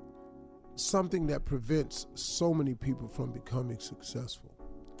something that prevents so many people from becoming successful.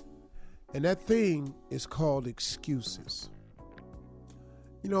 And that thing is called excuses.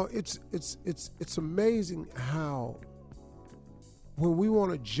 It's amazing how when we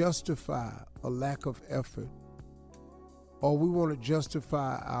want to justify a lack of effort or we want to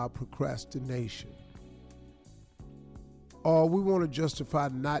justify our procrastination or we want to justify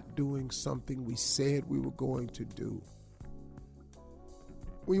not doing something we said we were going to do,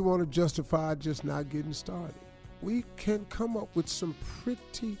 we want to justify just not getting started. We can come up with some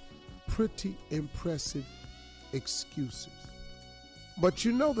pretty impressive excuses. But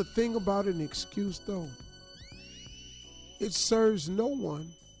the thing about an excuse, though, it serves no one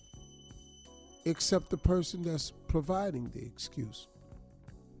except the person that's providing the excuse.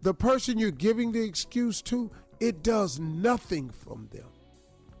 The person you're giving the excuse to, it does nothing from them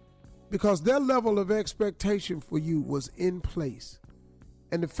because their level of expectation for you was in place.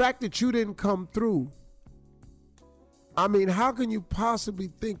 And the fact that you didn't come through, how can you possibly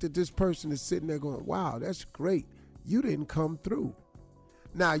think that this person is sitting there going, wow, that's great, you didn't come through?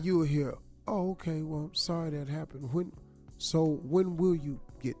 Now you'll hear, oh, okay, well, I'm sorry that happened. When will you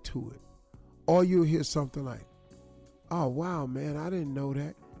get to it? Or you'll hear something like, oh, wow, man, I didn't know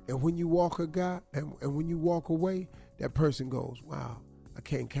that. And when you walk a guy, and when you walk away, that person goes, wow, I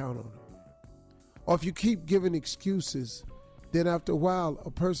can't count on it. Or if you keep giving excuses, then after a while,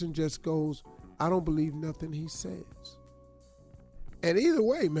 a person just goes, I don't believe nothing he says. And either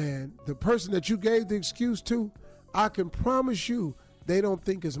way, man, the person that you gave the excuse to, I can promise you, they don't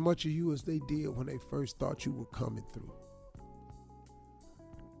think as much of you as they did when they first thought you were coming through.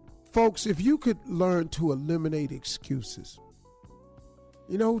 Folks, if you could learn to eliminate excuses,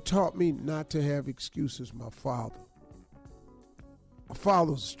 you know who taught me not to have excuses? My father. My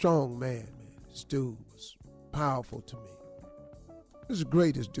father was a strong man. This dude was powerful to me. He was the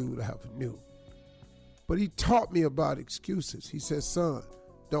greatest dude I ever knew. But he taught me about excuses. He said, son,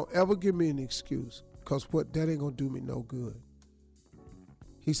 don't ever give me an excuse, because that ain't going to do me no good.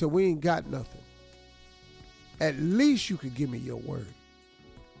 He said, we ain't got nothing. At least you could give me your word.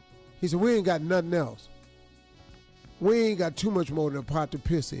 He said, we ain't got nothing else. We ain't got too much more than a pot to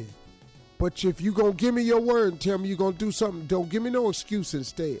piss in. But if you going to give me your word and tell me you're going to do something, don't give me no excuse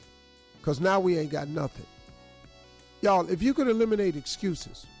instead, because now we ain't got nothing. Y'all, if you could eliminate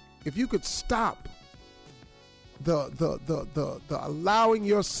excuses, if you could stop the allowing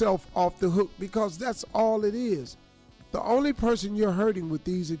yourself off the hook, because that's all it is. The only person you're hurting with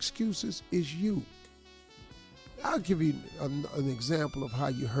these excuses is you. I'll give you an example of how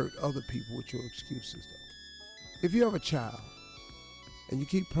you hurt other people with your excuses, though. If you have a child and you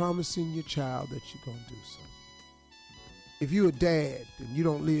keep promising your child that you're going to do something. If you're a dad and you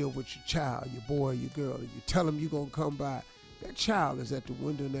don't live with your child, your boy, your girl, and you tell them you're going to come by, that child is at the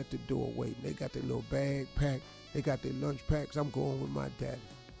window and at the door waiting. They got their little bag packed. They got their lunch packs. I'm going with my daddy.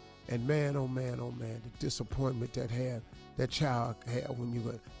 And man, oh man, oh man, the disappointment that child had when you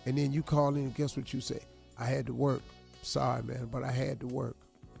go. And then you call in and guess what you say? I had to work. Sorry, man, but I had to work.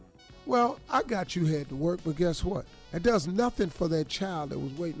 Well, I got you had to work, but guess what? That does nothing for that child that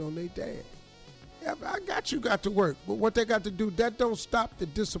was waiting on their dad. Yeah, I got you got to work, but what they got to do, that don't stop the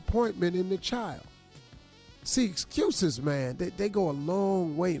disappointment in the child. See, excuses, man, they go a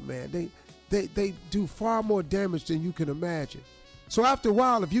long way, man. They do far more damage than you can imagine. So after a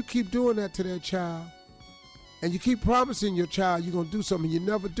while, if you keep doing that to that child, and you keep promising your child you're going to do something and you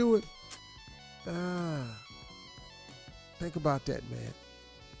never do it, think about that, man.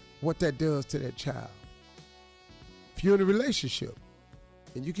 What that does to that child. If you're in a relationship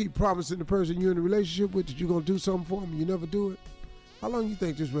and you keep promising the person you're in a relationship with that you're going to do something for them and you never do it, how long you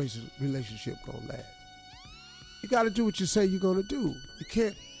think this relationship going to last? You got to do what you say you're going to do. You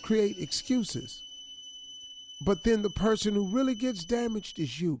can't create excuses. But then the person who really gets damaged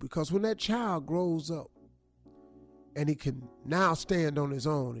is you, because when that child grows up and he can now stand on his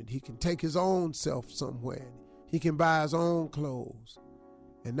own and he can take his own self somewhere, and he can buy his own clothes,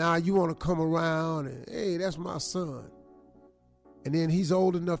 and now you want to come around and, hey, that's my son. And then he's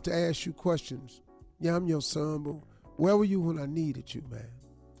old enough to ask you questions. Yeah, I'm your son, but where were you when I needed you, man?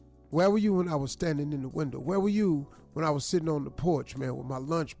 Where were you when I was standing in the window? Where were you when I was sitting on the porch, man, with my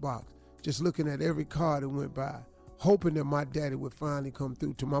lunchbox, just looking at every car that went by, hoping that my daddy would finally come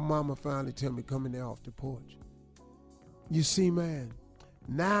through, till my mama finally tell me, come in there off the porch. You see, man,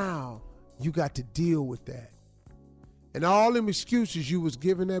 now you got to deal with that. And all them excuses you was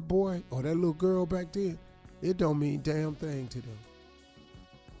giving that boy or that little girl back then, it don't mean damn thing to them.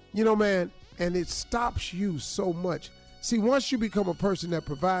 You know, man, and it stops you so much. See, once you become a person that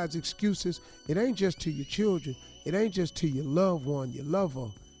provides excuses, it ain't just to your children. It ain't just to your loved one, your lover.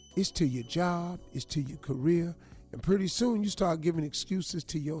 It's to your job. It's to your career. And pretty soon you start giving excuses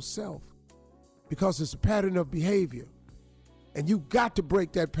to yourself, because it's a pattern of behavior. And you got to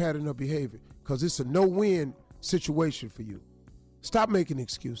break that pattern of behavior, because it's a no-win situation for you. Stop making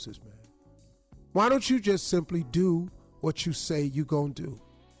excuses, man. Why don't you just simply do what you say you're going to do?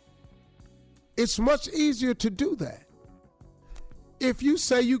 It's much easier to do that. If you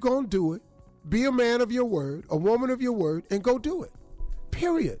say you're going to do it, be a man of your word, a woman of your word, and go do it.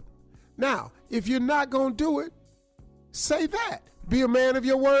 Period. Now, if you're not going to do it, say that. Be a man of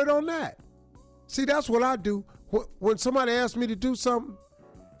your word on that. See, that's what I do. When somebody asks me to do something,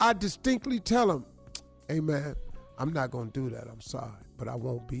 I distinctly tell them, hey, man, I'm not going to do that. I'm sorry, but I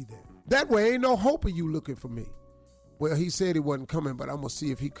won't be there. That way, ain't no hope of you looking for me. Well, he said he wasn't coming, but I'm going to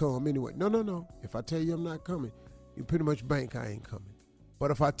see if he come anyway. No. If I tell you I'm not coming, you pretty much bank I ain't coming.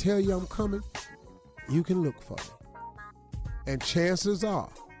 But if I tell you I'm coming, you can look for me. And chances are,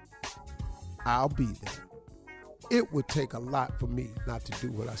 I'll be there. It would take a lot for me not to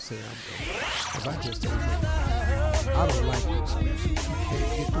do what I say I'm going to. Because I just don't know. I don't like excuses. You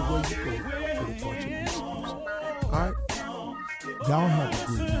can't get the way you go with a bunch of excuses. All right? Y'all have a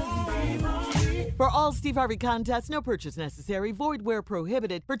good week. For all Steve Harvey contests, no purchase necessary, void where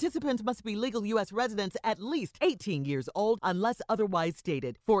prohibited. Participants must be legal U.S. residents at least 18 years old unless otherwise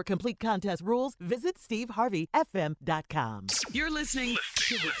stated. For complete contest rules, visit SteveHarveyFM.com. You're listening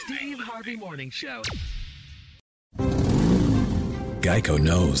to the Steve Harvey Morning Show. Geico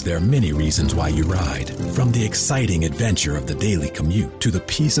knows there are many reasons why you ride. From the exciting adventure of the daily commute to the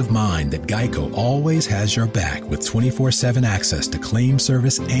peace of mind that Geico always has your back with 24/7 access to claim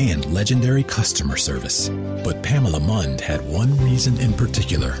service and legendary customer service. But Pamela Mund had one reason in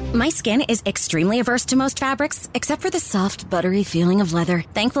particular. My skin is extremely averse to most fabrics, except for the soft, buttery feeling of leather.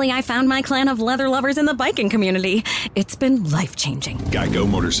 Thankfully, I found my clan of leather lovers in the biking community. It's been life-changing. Geico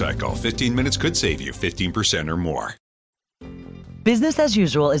Motorcycle. 15 minutes could save you 15% or more. Business as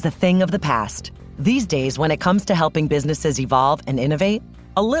usual is a thing of the past. These days, when it comes to helping businesses evolve and innovate,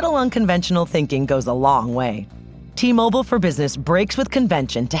 a little unconventional thinking goes a long way. T-Mobile for Business breaks with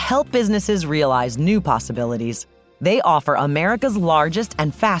convention to help businesses realize new possibilities. They offer America's largest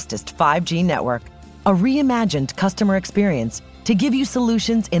and fastest 5G network, a reimagined customer experience to give you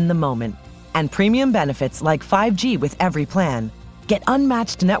solutions in the moment, and premium benefits like 5G with every plan. Get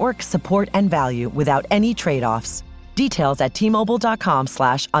unmatched network support and value without any trade-offs. Details at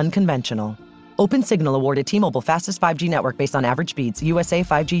T-Mobile.com/unconventional. Open Signal awarded T-Mobile fastest 5G network based on average speeds. USA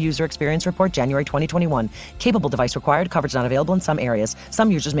 5G user experience report January 2021. Capable device required. Coverage not available in some areas.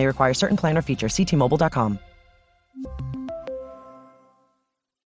 Some users may require certain plan or features. See T-Mobile.com.